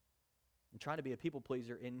 And trying to be a people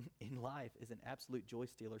pleaser in life is an absolute joy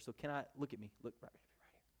stealer. So can I, look at me, look right here.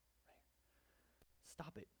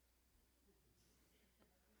 Stop it.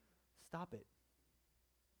 Stop it.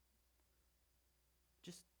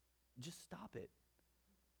 Just stop it.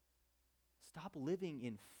 Stop living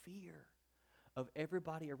in fear of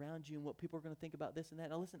everybody around you and what people are going to think about this and that.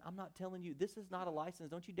 Now listen, I'm not telling you, this is not a license.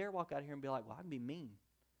 Don't you dare walk out here and be like, well, I can be mean.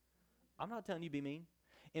 I'm not telling you to be mean.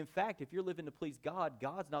 In fact, if you're living to please God,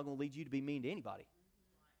 God's not going to lead you to be mean to anybody.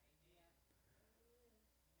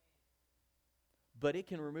 But it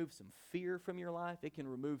can remove some fear from your life. It can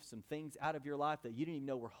remove some things out of your life that you didn't even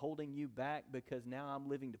know were holding you back, because now I'm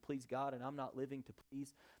living to please God and I'm not living to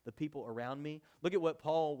please the people around me. Look at what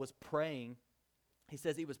Paul was praying. He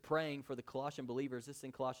says he was praying for the Colossian believers. This is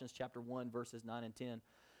in Colossians chapter 1, verses 9 and 10.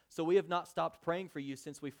 So we have not stopped praying for you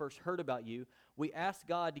since we first heard about you. We ask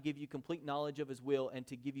God to give you complete knowledge of his will and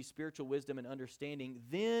to give you spiritual wisdom and understanding.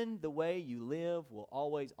 Then the way you live will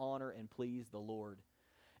always honor and please the Lord.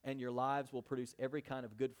 And your lives will produce every kind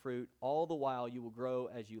of good fruit. All the while you will grow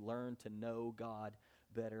as you learn to know God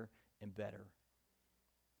better and better.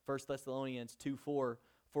 1 Thessalonians 2:4,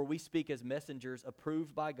 for we speak as messengers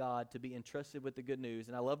approved by God to be entrusted with the good news.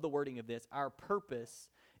 And I love the wording of this. Our purpose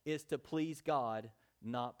is to please God,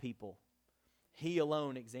 not people. He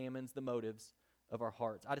alone examines the motives of our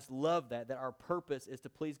hearts. I just love that our purpose is to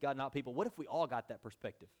please God, not people. What if we all got that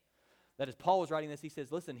perspective? That as Paul was writing this, he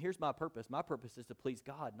says, listen, here's my purpose. My purpose is to please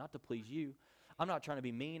God, not to please you. I'm not trying to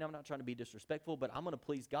be mean. I'm not trying to be disrespectful, but I'm going to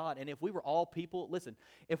please God. And if we were all people, listen,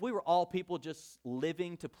 if we were all people just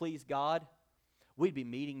living to please God, we'd be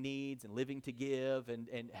meeting needs and living to give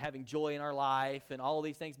and having joy in our life and all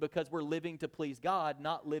these things, because we're living to please God,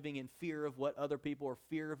 not living in fear of what other people or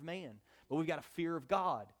fear of man. But we've got a fear of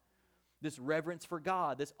God, this reverence for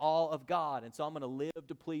God, this awe of God. And so I'm going to live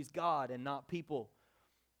to please God and not people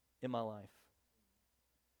in my life.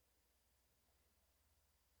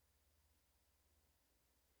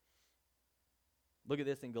 Look at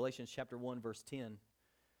this in Galatians chapter 1, verse 10.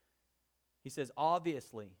 He says,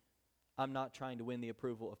 obviously, I'm not trying to win the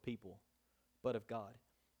approval of people, but of God.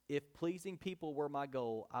 If pleasing people were my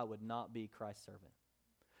goal, I would not be Christ's servant.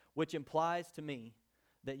 Which implies to me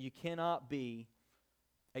that you cannot be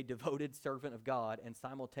a devoted servant of God and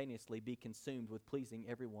simultaneously be consumed with pleasing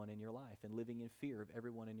everyone in your life and living in fear of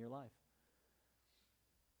everyone in your life.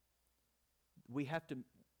 We have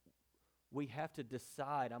to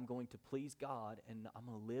decide, I'm going to please God and I'm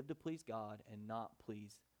going to live to please God and not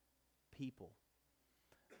please people.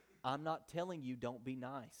 I'm not telling you don't be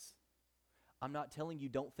nice. I'm not telling you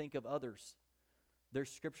don't think of others. There's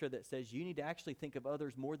scripture that says you need to actually think of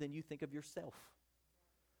others more than you think of yourself.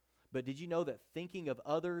 But did you know that thinking of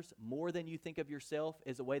others more than you think of yourself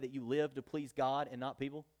is a way that you live to please God and not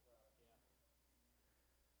people?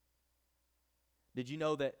 Did you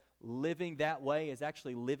know that living that way is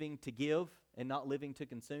actually living to give and not living to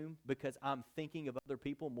consume? Because I'm thinking of other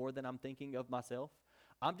people more than I'm thinking of myself.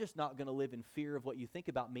 I'm just not going to live in fear of what you think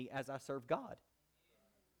about me as I serve God.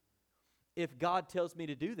 If God tells me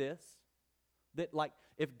to do this,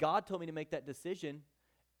 if God told me to make that decision,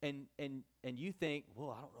 and you think, well,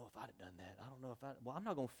 I don't know if I'd have done that. I don't know if well, I'm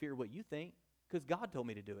not going to fear what you think because God told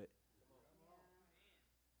me to do it.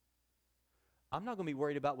 I'm not going to be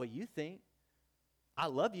worried about what you think. I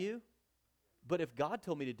love you, but if God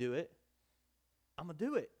told me to do it, I'm going to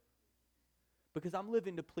do it because I'm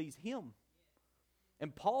living to please him.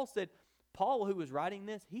 And Paul, who was writing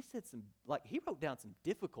this, he wrote down some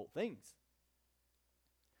difficult things.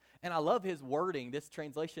 And I love his wording, this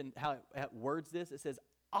translation, how it words this. It says,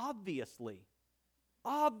 obviously,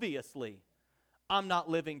 I'm not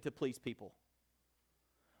living to please people.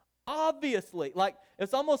 Obviously.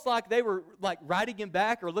 It's almost like they were writing him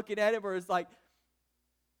back or looking at him, or it's like,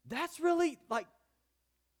 that's really,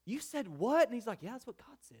 you said what? And he's like, yeah, that's what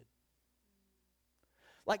God said.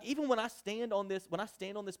 Even when I stand on this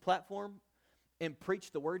platform and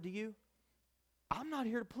preach the word to you, I'm not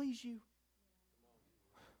here to please you.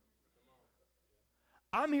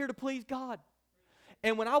 I'm here to please God.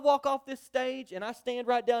 And when I walk off this stage and I stand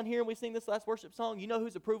right down here and we sing this last worship song, you know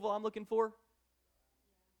whose approval I'm looking for?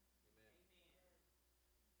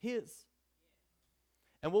 His.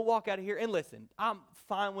 And we'll walk out of here and listen, I'm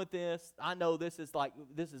fine with this. I know this is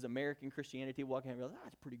American Christianity. Walking out and be like,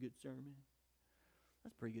 that's a pretty good sermon.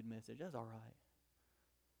 That's a pretty good message. That's all right.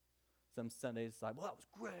 Some Sundays it's like, well, that was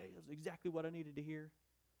great. That was exactly what I needed to hear.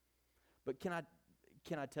 But can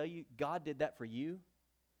I tell you, God did that for you.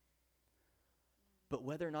 But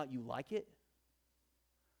whether or not you like it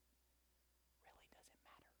really doesn't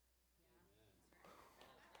matter.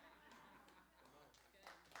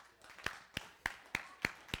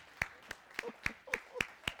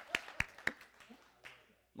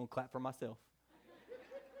 I'm going to clap for myself.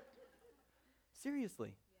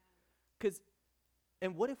 Seriously.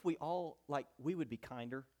 And what if we all, we would be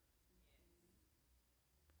kinder?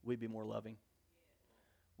 We'd be more loving.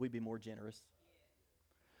 We'd be more generous.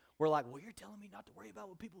 We're like, well, you're telling me not to worry about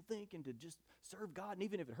what people think and to just serve God, and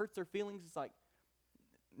even if it hurts their feelings, it's like,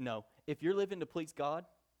 no. If you're living to please God,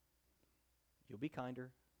 you'll be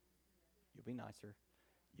kinder. You'll be nicer.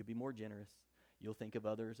 You'll be more generous. You'll think of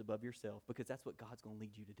others above yourself, because that's what God's going to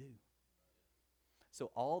lead you to do. So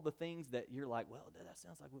all the things that you're like, well, that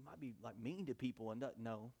sounds like we might be like mean to people, and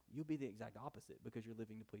no, you'll be the exact opposite, because you're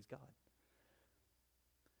living to please God.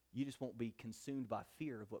 You just won't be consumed by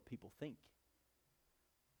fear of what people think.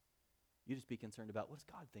 You just be concerned about, what does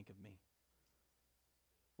God think of me?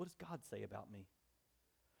 What does God say about me?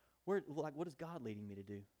 What is God leading me to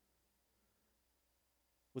do?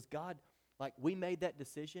 Was God, like, we made that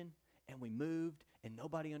decision and we moved and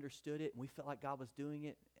nobody understood it and we felt like God was doing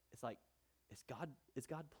it. It's like, is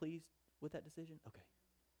God pleased with that decision? Okay.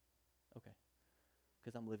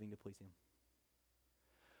 Because I'm living to please him.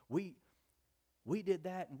 We did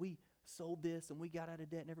that, and we sold this, and we got out of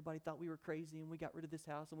debt, and everybody thought we were crazy, and we got rid of this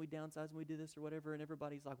house, and we downsized, and we did this or whatever, and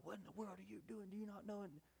everybody's like, what in the world are you doing? Do you not know it?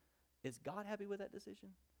 Is God happy with that decision?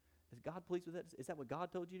 Is God pleased with that? Is that what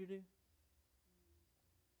God told you to do?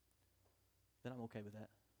 Then I'm okay with that.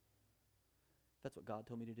 That's what God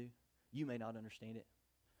told me to do. You may not understand it,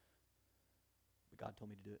 but God told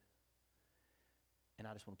me to do it. And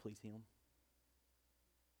I just want to please him.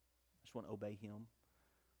 I just want to obey him.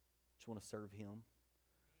 I just want to serve him.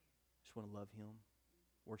 I just want to love him.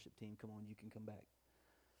 Worship team, come on, you can come back.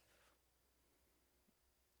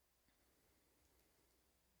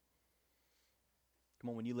 Come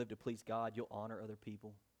on, when you live to please God, you'll honor other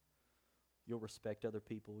people. You'll respect other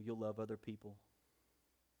people. You'll love other people.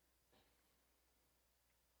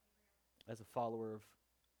 As a follower of,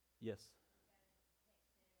 yes.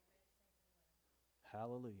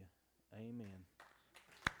 Hallelujah. Amen.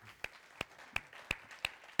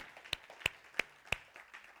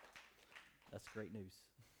 That's great news.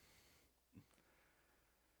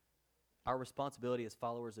 Our responsibility as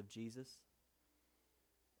followers of Jesus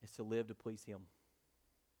is to live to please him.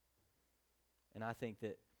 And I think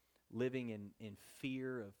that living in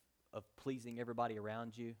fear of pleasing everybody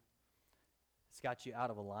around you, it's got you out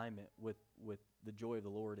of alignment with the joy of the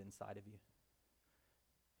Lord inside of you.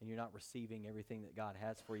 And you're not receiving everything that God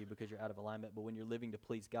has for you because you're out of alignment. But when you're living to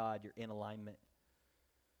please God, you're in alignment.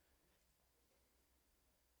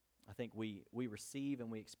 I think we receive and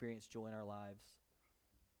we experience joy in our lives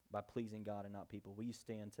by pleasing God and not people. Will you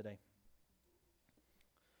stand today?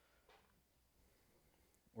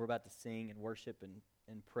 We're about to sing and worship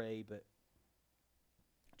and pray, but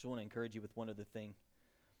I just want to encourage you with one other thing.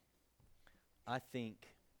 I think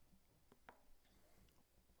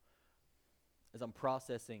as I'm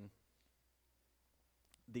processing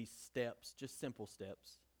these steps, just simple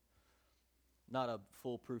steps, not a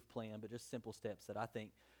foolproof plan, but just simple steps, that I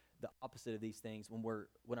think the opposite of these things,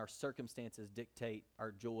 when our circumstances dictate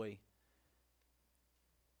our joy,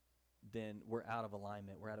 then we're out of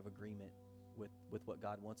alignment, we're out of agreement with what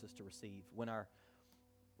God wants us to receive. When our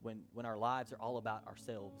lives are all about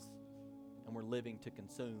ourselves, and we're living to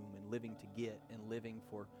consume and living to get and living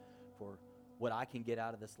for what I can get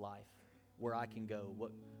out of this life, where I can go,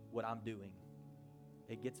 what I'm doing,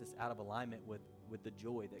 it gets us out of alignment with the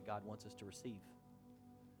joy that God wants us to receive.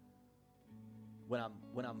 When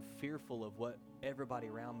I'm fearful of what everybody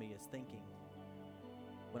around me is thinking,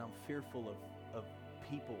 when I'm fearful of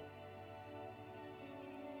people,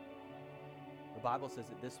 the Bible says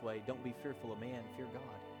it this way: don't be fearful of man, fear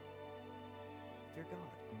God. Fear God.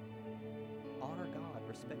 Honor God,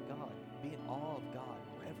 respect God, be in awe of God,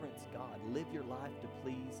 reverence God, live your life to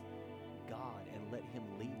please God, and let him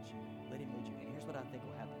lead you. Let him lead you. And here's what I think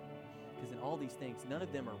will happen. Because in all these things, none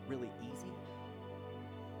of them are really easy.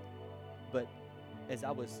 But as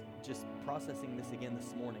I was just processing this again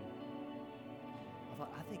this morning, I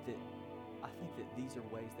thought, I think that these are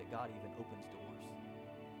ways that God even opens doors.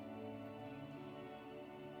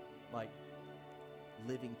 Like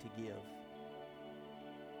living to give.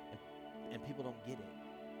 And people don't get it.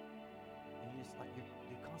 And you're just like,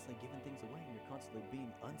 you're constantly giving things away, and you're constantly being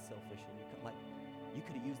unselfish, and you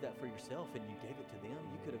could have used that for yourself and you gave it to them.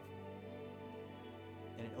 You could have,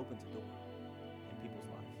 and it opens a door in people's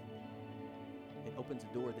lives. It opens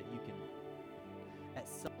a door that you can, at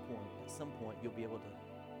some point, you'll be able to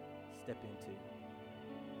step into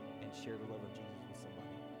and share the love of Jesus with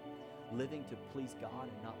somebody. Living to please God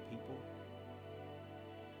and not people.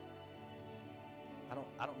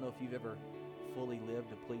 I don't know if you've ever fully lived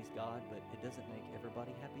to please God, but it doesn't make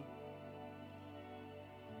everybody happy.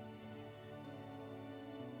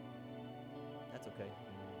 That's okay.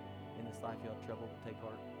 In this life you'll have trouble, but take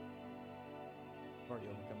heart. I've already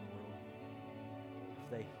overcome the world.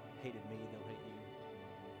 If they hated me, they'll hate you.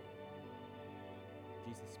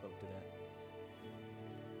 Jesus spoke to that.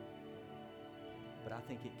 But I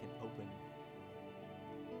think it can open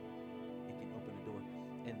a door.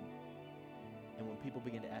 And people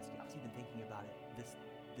begin to ask you. I was even thinking about it this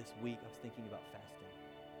week. I was thinking about fasting.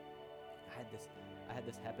 I had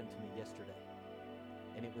this happen to me yesterday,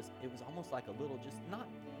 and it was almost like a little, just not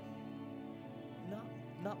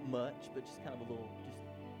much, but just kind of a little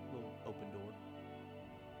open door.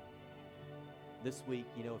 This week,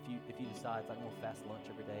 if you decide, like, I'm gonna fast lunch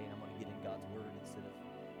every day and I'm gonna get in God's word instead of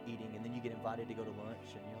eating, and then you get invited to go to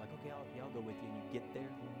lunch, and you're like, okay, I'll go with you, and you get there,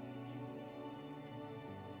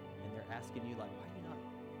 and they're asking you, like, why are you not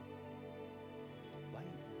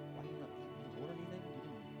eating? You order anything? What are you doing?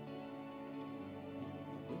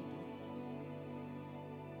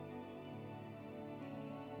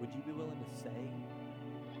 Would you be willing to say, well,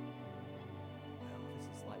 this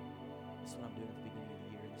is what I'm doing at the beginning of the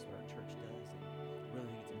year, and this is what our church does, and I really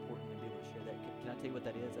think it's important to be able to share that. Can I tell you what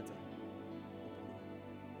that is? That's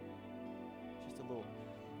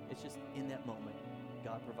it's just in that moment,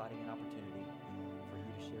 God providing an opportunity for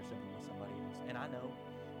you to share something with somebody else. And I know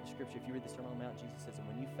the scripture, if you read the Sermon on the Mount, Jesus says that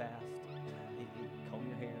when you fast, comb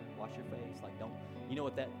your hair, wash your face, like, don't, you know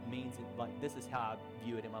what that means? Like, this is how I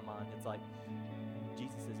view it in my mind. It's like,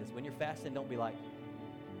 Jesus says this, when you're fasting, don't be like,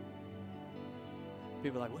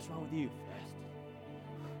 people are like, what's wrong with you? Fast.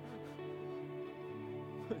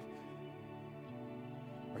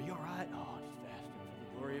 Are you all right? Oh, just fasting for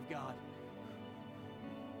the glory of God.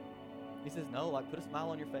 He says, no, like, put a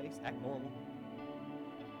smile on your face, act normal.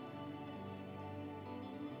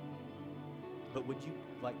 But would you,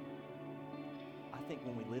 like, I think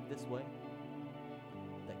when we live this way,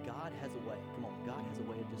 that God has a way, God has a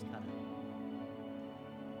way of just kind of,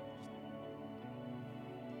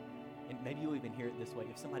 and maybe you'll even hear it this way.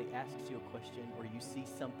 If somebody asks you a question or you see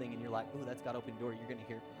something and you're like, oh, that's got open door, you're going to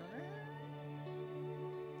hear,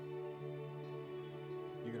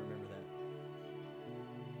 you're going to remember that.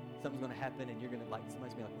 Something's going to happen and you're going to, like,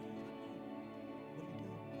 somebody's going to be like, what are you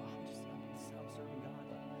doing? Oh, I'm serving God.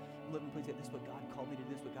 Like, I'm living, please, this is what God called me to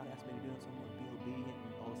do, this is what God asked me to do, and so I'm going to be obedient,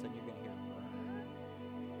 and all of a sudden you're going to hear,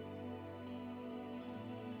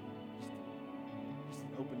 just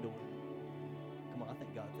an open door. Come on, I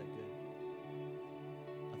think God's that good.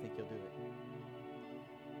 I think He'll do it.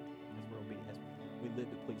 As we're obedient, as we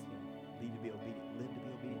live to please Him, live to be obedient to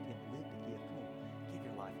Him, live to give. Come on, give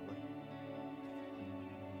your life away.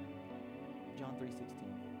 John 3:16,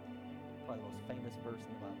 probably the most famous verse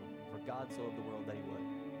in the Bible. For God so loved the world that He what?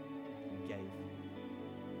 Gave.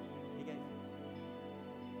 He gave.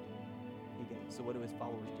 He gave. So what do His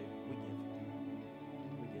followers do? We give.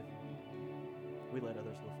 We give. We let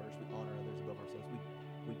others go first. We honor others above ourselves. We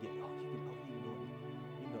give. Oh, you can go. You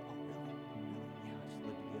can go, oh, really? Yeah, I just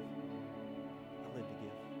live to give. I live to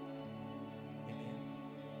give. Amen.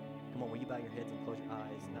 Come on, will you bow your heads and close your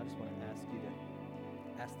eyes? And I just want to ask you to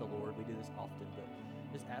ask the Lord. We do this often, but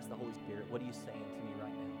just ask the Holy Spirit, what are you saying to me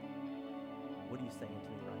right now? What are you saying to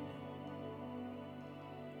me right now?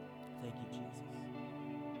 Thank you, Jesus.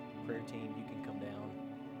 Prayer team, you can come down.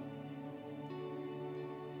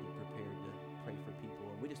 Be prepared to pray for people.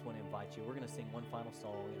 And we just want to invite you. We're going to sing one final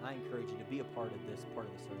song, and I encourage you to be a part of this part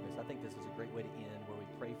of the service. I think this is a great way to end, where we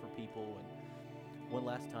pray for people, and one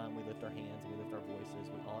last time we lift our hands, we lift our voices,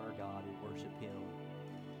 we honor God, we worship Him.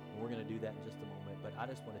 And we're going to do that in just a moment. But I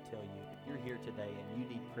just want to tell you, if you're here today and you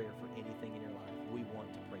need prayer for anything in your life, we want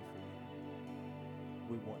to pray for you.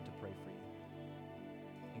 We want to pray for you.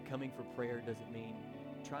 And coming for prayer doesn't mean,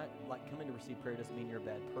 coming to receive prayer doesn't mean you're a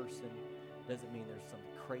bad person. Doesn't mean there's something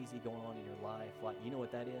crazy going on in your life. Like, you know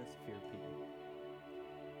what that is? Fear of people.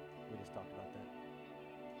 We just talked about that.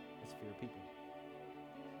 It's fear of people.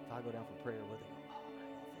 If I go down for prayer, what are they going to,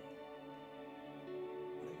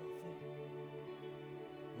 what are they going to think? What are they going to think?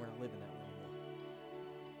 We're not living that way anymore.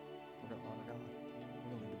 We're going to honor God.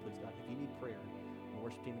 We're going to live to please God. If you need prayer, the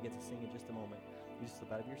worship team begins to sing in just a moment. You just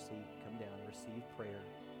slip out of your seat, come down, receive prayer,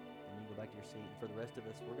 and you go back to your seat. And for the rest of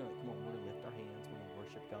us, we're going to lift our hands. We're going to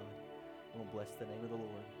worship God. We're going to bless the name of the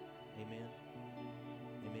Lord. Amen.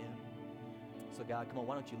 Amen. So God, come on,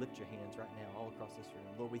 why don't you lift your hands right now all across this room.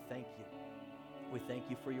 Lord, we thank you. We thank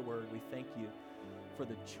you for your word. We thank you for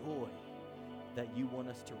the joy that you want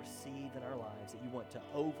us to receive in our lives, that you want to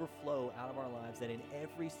overflow out of our lives, that in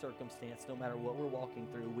every circumstance, no matter what we're walking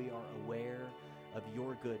through, we are aware of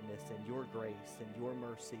your goodness and your grace and your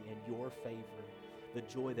mercy and your favor, the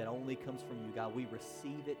joy that only comes from you. God, we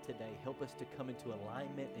receive it today. Help us to come into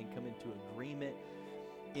alignment and come into agreement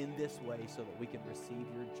in this way so that we can receive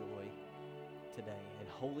your joy today. And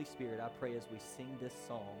Holy Spirit, I pray as we sing this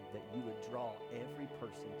song that you would draw every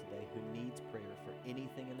person today who needs prayer for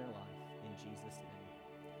anything in their life. In Jesus' name.